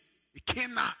enemy. It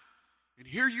cannot. And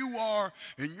here you are,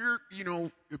 and you're,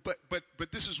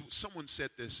 but this is, someone said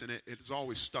this, and it has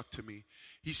always stuck to me.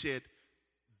 He said,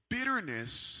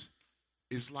 bitterness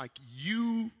is like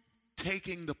you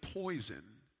taking the poison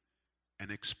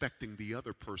and expecting the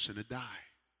other person to die.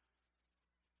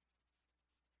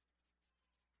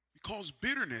 Because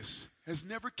bitterness has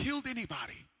never killed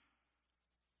anybody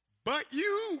but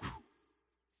you.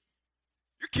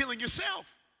 You're killing yourself.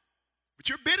 But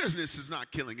your bitterness is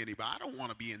not killing anybody. I don't want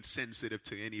to be insensitive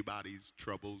to anybody's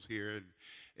troubles here and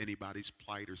anybody's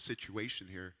plight or situation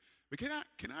here. But can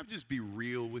I just be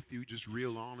real with you, just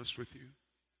real honest with you?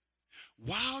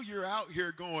 While you're out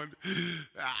here going,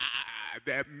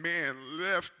 that man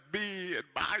left me and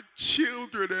my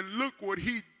children, and look what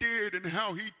he did and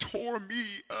how he tore me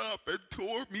up and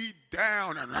tore me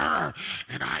down, and I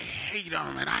hate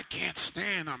him and I can't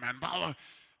stand him and blah,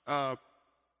 blah.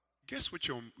 Guess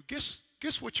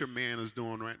what your man is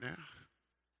doing right now?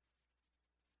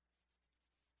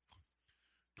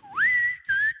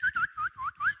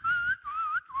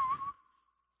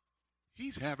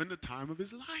 He's having the time of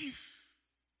his life.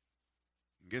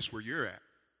 And guess where you're at?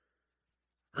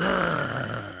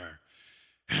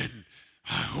 And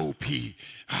I hope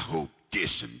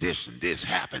this and this and this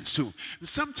happens to him. And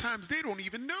sometimes they don't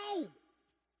even know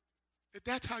that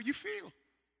that's how you feel.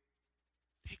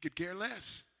 He could care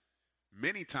less.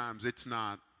 Many times it's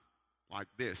not like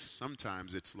this.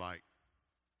 Sometimes it's like,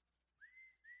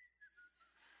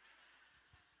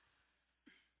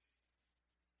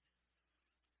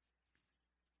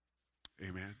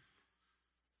 amen.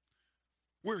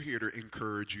 We're here to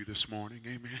encourage you this morning,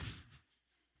 amen.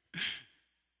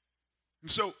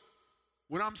 And so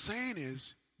what I'm saying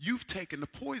is, you've taken the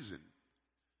poison,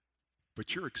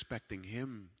 but you're expecting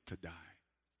him to die.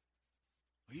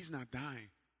 He's not dying.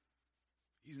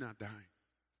 He's not dying.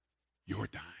 You're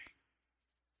dying.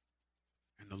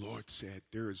 And the Lord said,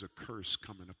 there is a curse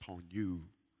coming upon you,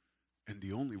 and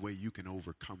the only way you can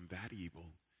overcome that evil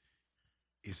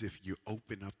is if you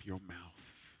open up your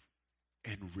mouth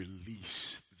and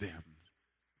release them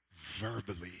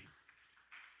verbally.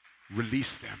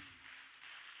 Release them.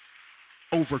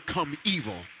 Overcome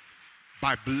evil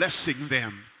by blessing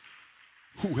them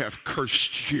who have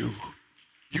cursed you.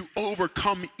 You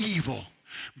overcome evil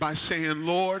by saying,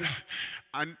 Lord,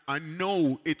 I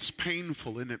know it's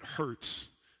painful and it hurts,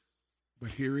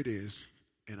 but here it is,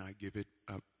 and I give it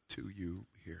up to you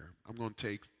here. I'm going to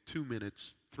take 2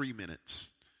 minutes, 3 minutes,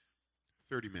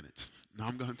 30 minutes. Now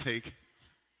I'm going to take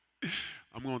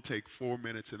 4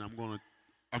 minutes, and I'm going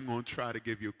to try to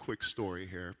give you a quick story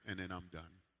here, and then I'm done.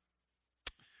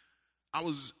 I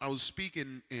was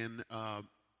speaking in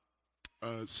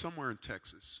somewhere in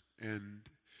Texas, and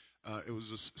it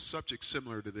was a subject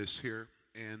similar to this here.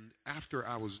 And after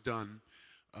I was done,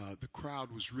 the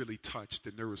crowd was really touched,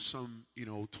 and there was some,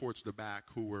 towards the back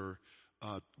who were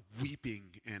weeping,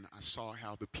 and I saw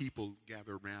how the people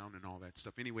gathered around and all that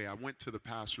stuff. Anyway, I went to the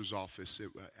pastor's office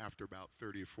after about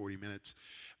 30 or 40 minutes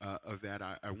of that.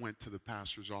 I went to the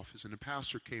pastor's office, and the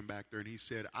pastor came back there, and he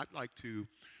said, I'd like to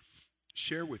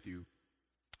share with you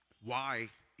why,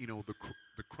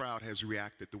 the crowd has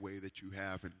reacted the way that you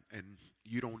have, and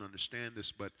you don't understand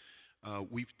this, but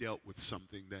we've dealt with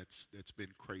something that's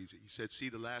been crazy. He said, see,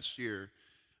 the last year,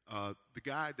 the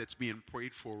guy that's being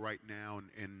prayed for right now,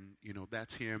 and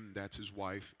that's him, that's his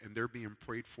wife, and they're being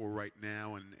prayed for right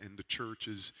now, and the church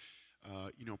is,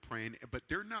 praying, but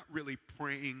they're not really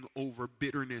praying over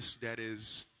bitterness.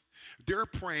 They're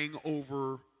praying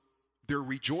over, they're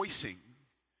rejoicing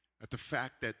at the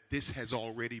fact that this has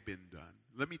already been done.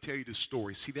 Let me tell you the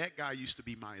story. See, that guy used to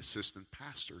be my assistant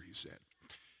pastor, he said.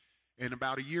 And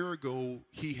about a year ago,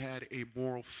 he had a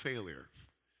moral failure.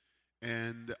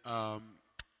 And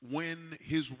when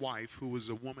his wife, who was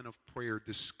a woman of prayer,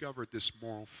 discovered this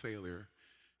moral failure,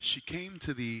 she came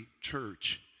to the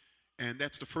church And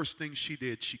that's the first thing she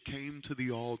did. She came to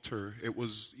the altar. It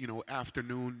was,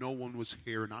 afternoon. No one was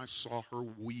here. And I saw her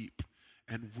weep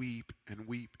and weep and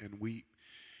weep and weep.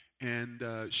 And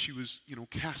she was,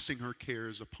 casting her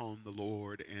cares upon the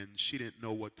Lord. And she didn't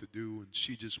know what to do. And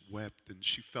she just wept. And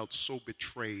she felt so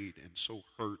betrayed and so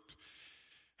hurt.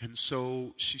 And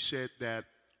so she said that,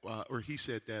 he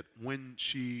said that when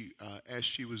she, as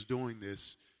she was doing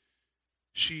this,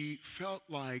 she felt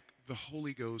like the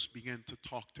Holy Ghost began to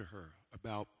talk to her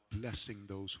about blessing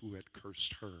those who had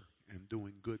cursed her and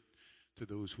doing good to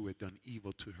those who had done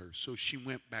evil to her. So she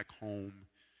went back home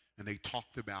and they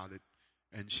talked about it.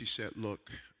 And she said,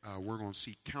 look, we're going to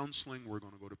seek counseling. We're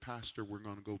going to go to pastor. We're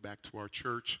going to go back to our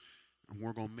church and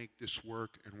we're going to make this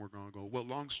work. And we're going to go. Well,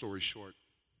 long story short,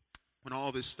 when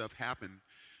all this stuff happened,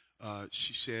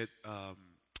 she said,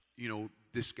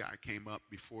 this guy came up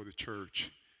before the church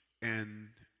and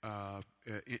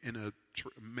in a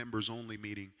members only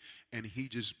meeting, and he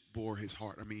just bore his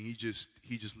heart. I mean, he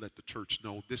just let the church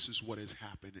know this is what has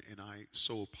happened, and I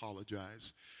so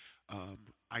apologize.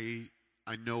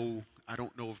 I know I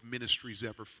don't know if ministry's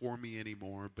ever for me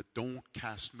anymore, but don't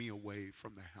cast me away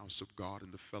from the house of God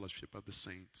and the fellowship of the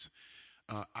saints.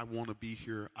 I want to be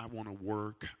here. I want to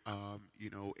work.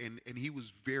 And he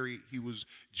was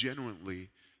genuinely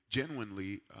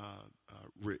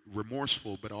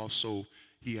remorseful, but also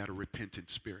he had a repentant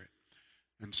spirit.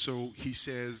 And so he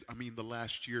says, the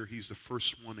last year he's the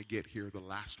first one to get here, the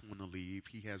last one to leave.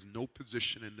 He has no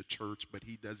position in the church, but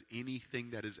he does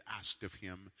anything that is asked of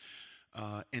him.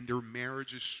 And their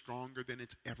marriage is stronger than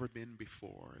it's ever been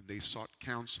before. And they sought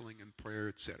counseling and prayer,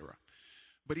 etc.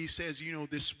 But he says,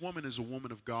 this woman is a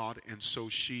woman of God, and so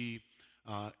she,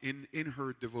 in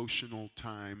her devotional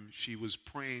time, she was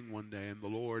praying one day, and the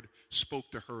Lord spoke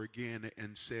to her again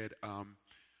and said,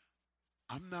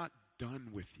 I'm not done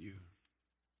with you.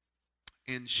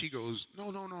 And she goes,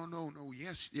 no,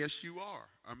 yes, you are.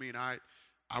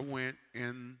 I went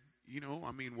and,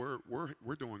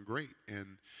 we're doing great.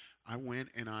 And I went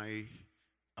and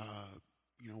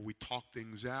we talked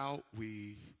things out.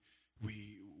 We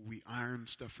ironed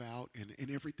stuff out,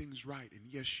 and everything's right. And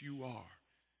yes, you are.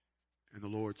 And the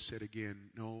Lord said again,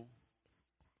 no,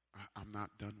 I'm not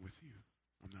done with you.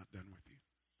 I'm not done with you.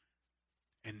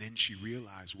 And then she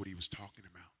realized what he was talking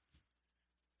about.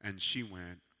 And she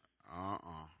went,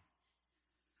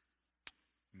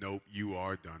 nope, you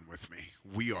are done with me.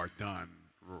 We are done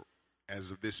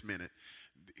as of this minute.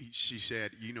 She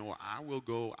said, I will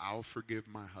go, I'll forgive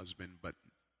my husband, but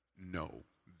no,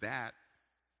 that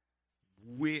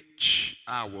which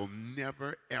I will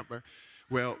never, ever.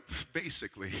 Well,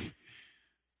 basically,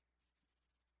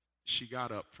 she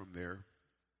got up from there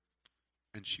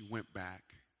and she went back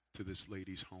to this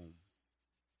lady's home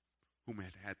whom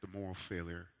had had the moral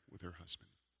failure with her husband.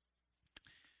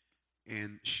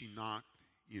 And she knocked,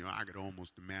 I could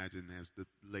almost imagine as the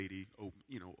lady,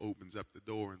 opens up the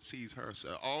door and sees her, say,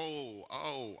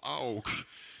 oh,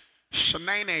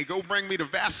 Shanae, go bring me the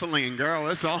Vaseline, girl.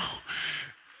 That's all.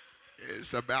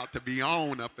 It's about to be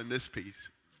on up in this piece.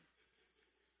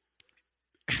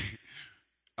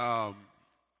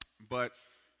 But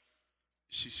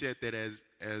she said that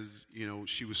as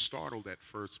she was startled at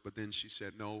first, but then she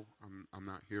said, no, I'm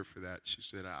not here for that. She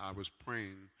said, I was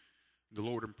praying. The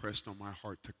Lord impressed on my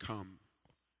heart to come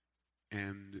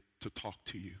and to talk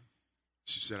to you.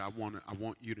 She said, I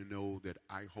want you to know that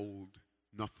I hold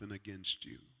nothing against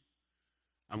you.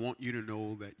 I want you to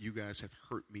know that you guys have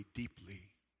hurt me deeply,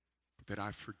 but that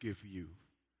I forgive you.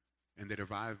 And that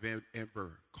if I've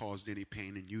ever caused any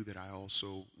pain in you, that I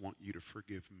also want you to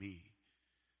forgive me.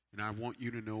 And I want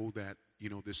you to know that,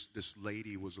 this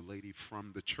lady was a lady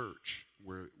from the church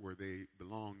where they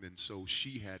belonged. And so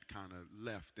she had kind of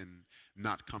left and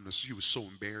not come. She was so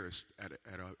embarrassed at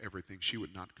everything. She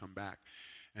would not come back.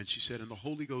 And she said, and the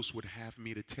Holy Ghost would have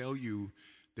me to tell you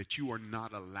that you are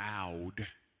not allowed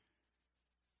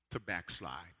to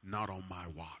backslide. Not on my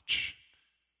watch.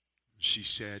 She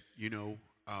said, you're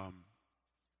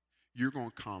going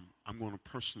to come. I'm going to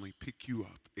personally pick you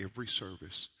up every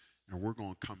service, and we're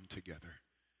going to come together,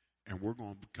 and we're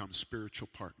going to become spiritual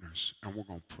partners, and we're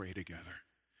going to pray together.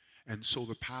 And so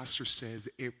the pastor says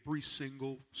every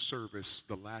single service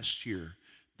the last year,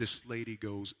 this lady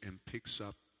goes and picks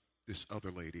up this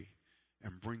other lady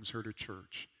and brings her to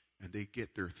church, and they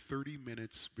get there 30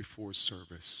 minutes before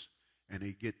service, and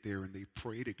they get there and they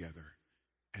pray together,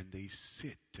 and they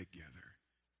sit together.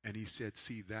 And he said,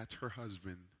 see, that's her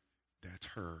husband, that's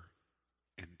her,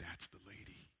 and that's the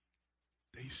lady.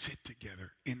 They sit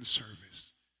together in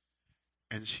service.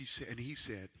 And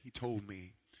he told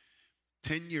me,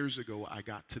 10 years ago, I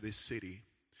got to this city,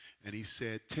 And he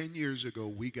said, 10 years ago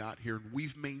we got here and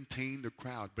we've maintained the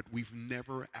crowd, but we've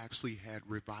never actually had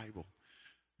revival.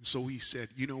 So he said,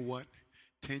 you know what?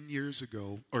 10 years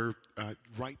ago, or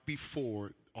right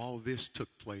before all this took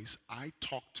place, I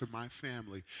talked to my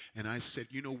family and I said,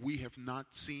 you know, we have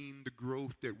not seen the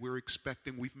growth that we're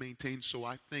expecting. We've maintained. So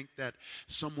I think that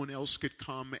someone else could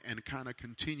come and kind of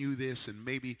continue this, and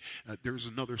maybe there's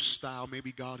another style.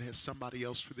 Maybe God has somebody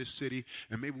else for this city,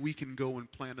 and maybe we can go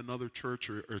and plant another church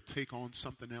or take on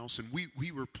something else. And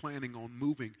we were planning on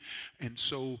moving. And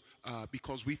so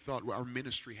because we thought our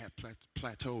ministry had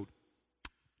plateaued.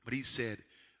 But he said,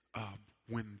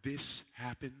 when this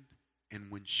happened, and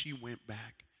when she went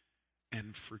back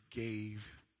and forgave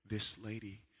this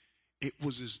lady, it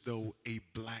was as though a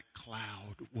black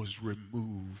cloud was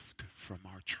removed from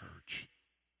our church.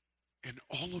 And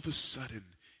all of a sudden,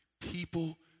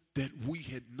 people that we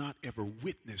had not ever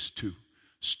witnessed to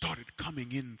started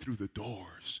coming in through the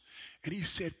doors. And he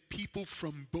said people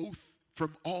from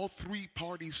all three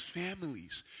parties'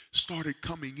 families started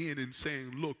coming in and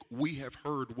saying, look, we have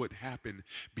heard what happened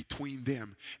between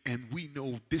them, and we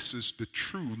know this is the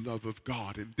true love of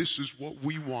God, and this is what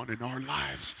we want in our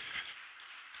lives.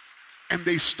 And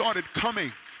they started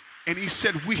coming. And he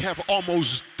said, we have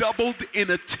almost doubled in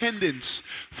attendance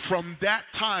from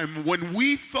that time when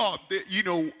we thought that,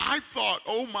 I thought,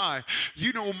 oh my,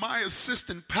 my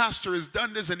assistant pastor has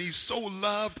done this and he's so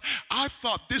loved. I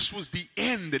thought this was the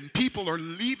end and people are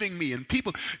leaving me and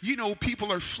people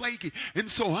are flaky. And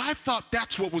so I thought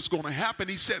that's what was going to happen.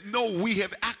 He said, no, we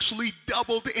have actually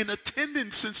doubled in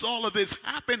attendance since all of this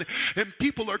happened, and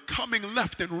people are coming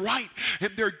left and right and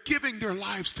they're giving their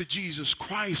lives to Jesus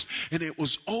Christ. And it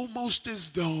was almost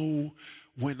as though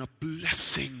when a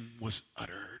blessing was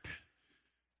uttered,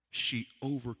 she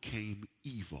overcame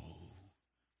evil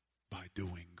by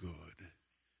doing good,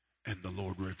 and the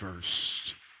Lord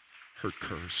reversed her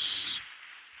curse.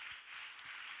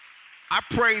 I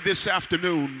pray this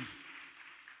afternoon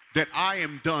that I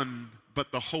am done,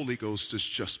 but the Holy Ghost is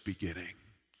just beginning.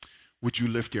 Would you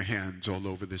lift your hands all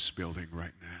over this building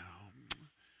right now?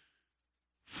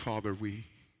 Father, we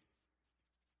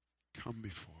come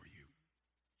before you.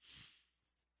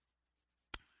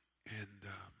 And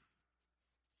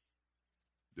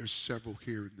there's several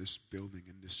here in this building,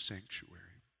 in this sanctuary,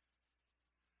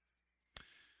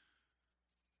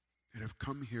 that have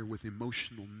come here with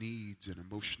emotional needs and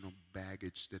emotional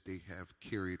baggage that they have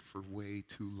carried for way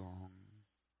too long.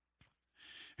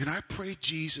 And I pray,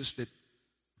 Jesus, that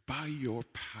by your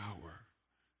power,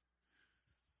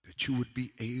 that you would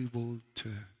be able to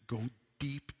go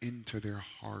deep into their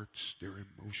hearts, their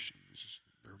emotions,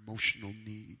 their emotional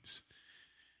needs,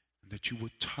 and that you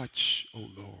would touch, oh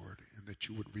Lord, and that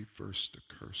you would reverse the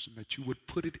curse, and that you would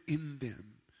put it in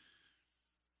them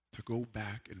to go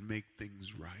back and make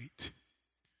things right.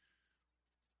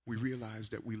 We realize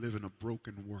that we live in a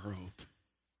broken world,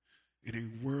 in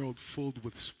a world filled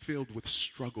with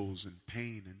struggles and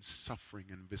pain and suffering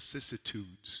and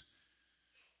vicissitudes.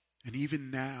 And even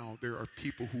now, there are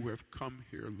people who have come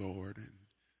here, Lord, and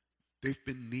they've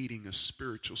been needing a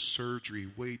spiritual surgery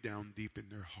way down deep in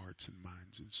their hearts and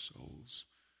minds and souls.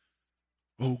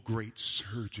 Oh, great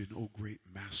surgeon, oh, great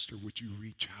master, would you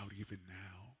reach out even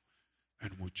now?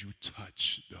 And would you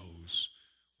touch those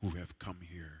who have come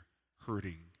here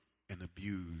hurting and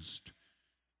abused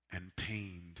and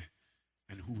pained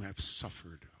and who have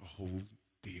suffered a whole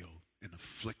deal and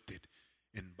afflicted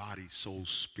in body, soul,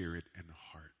 spirit, and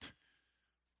heart.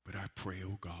 But I pray,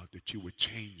 oh God, that you would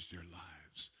change their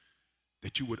lives,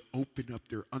 that you would open up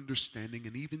their understanding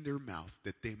and even their mouth,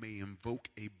 that they may invoke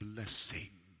a blessing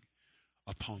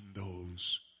upon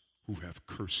those who have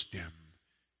cursed them,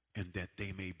 and that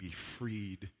they may be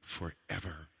freed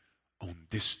forever on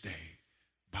this day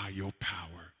by your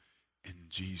power. In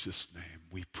Jesus' name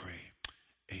we pray.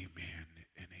 Amen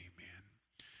and amen.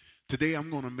 Today I'm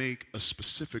going to make a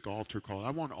specific altar call.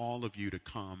 I want all of you to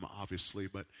come, obviously,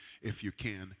 but if you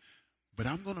can. But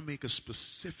I'm going to make a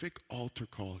specific altar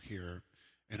call here.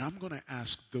 And I'm going to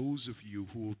ask those of you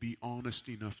who will be honest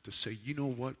enough to say, you know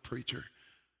what, preacher?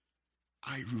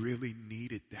 I really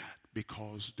needed that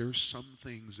because there's some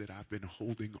things that I've been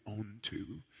holding on to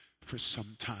for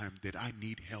some time that I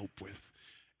need help with.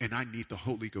 And I need the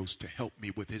Holy Ghost to help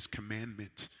me with his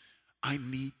commandments. I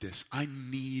need this. I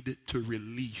need to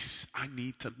release. I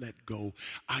need to let go.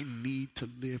 I need to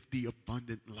live the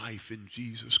abundant life in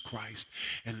Jesus Christ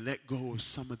and let go of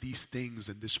some of these things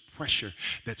and this pressure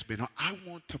that's been on. I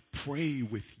want to pray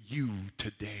with you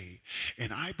today.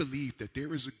 And I believe that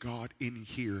there is a God in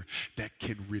here that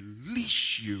can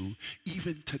release you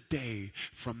even today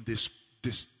from this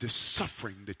this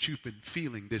suffering that you've been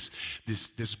feeling,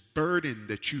 this burden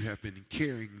that you have been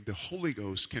carrying, the Holy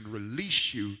Ghost can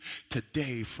release you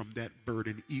today from that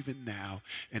burden even now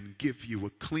and give you a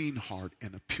clean heart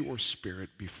and a pure spirit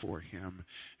before him,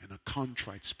 and a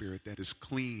contrite spirit that is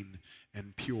clean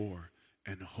and pure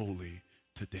and holy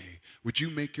today. Would you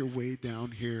make your way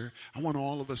down here? I want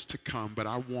all of us to come, but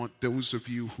I want those of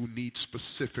you who need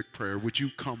specific prayer, would you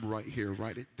come right here,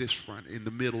 right at this front, in the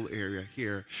middle area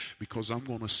here, because I'm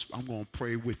going to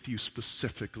pray with you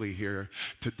specifically here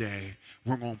today.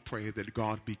 We're going to pray that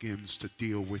God begins to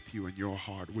deal with you in your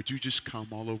heart. Would you just come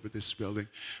all over this building?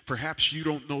 Perhaps you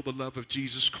don't know the love of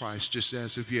Jesus Christ just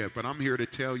as of yet, but I'm here to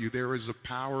tell you there is a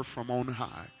power from on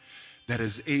high that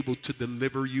is able to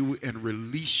deliver you and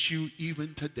release you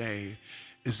even today,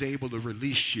 is able to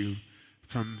release you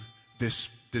from this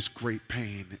great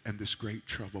pain and this great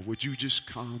trouble. Would you just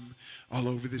come all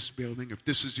over this building? If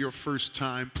this is your first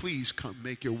time, please come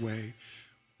make your way.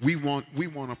 We want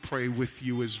to pray with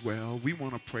you as well. We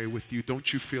want to pray with you.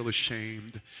 Don't you feel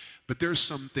ashamed? But there's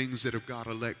some things that have got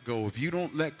to let go. If you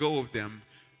don't let go of them,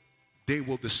 they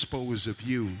will dispose of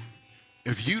you.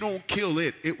 If you don't kill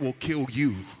it, it will kill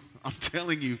you. I'm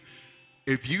telling you,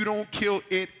 if you don't kill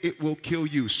it, it will kill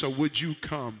you. So would you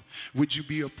come? Would you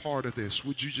be a part of this?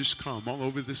 Would you just come all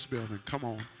over this building? Come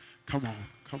on, come on,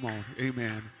 come on.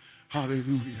 Amen.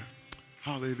 Hallelujah.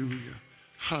 Hallelujah.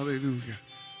 Hallelujah.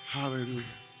 Hallelujah.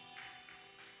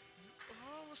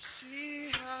 Oh, see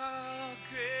how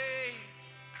great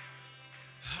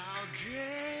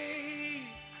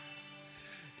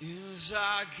is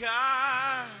our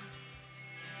God.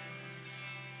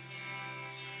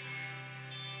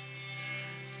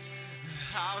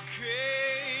 How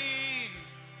great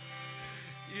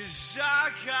is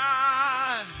our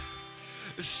God?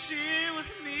 Sing with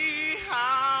me,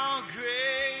 how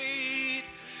great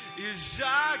is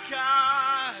our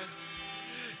God?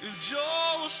 And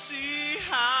oh, we'll see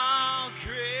how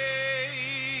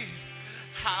great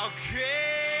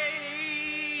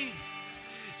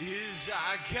is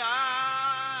our God.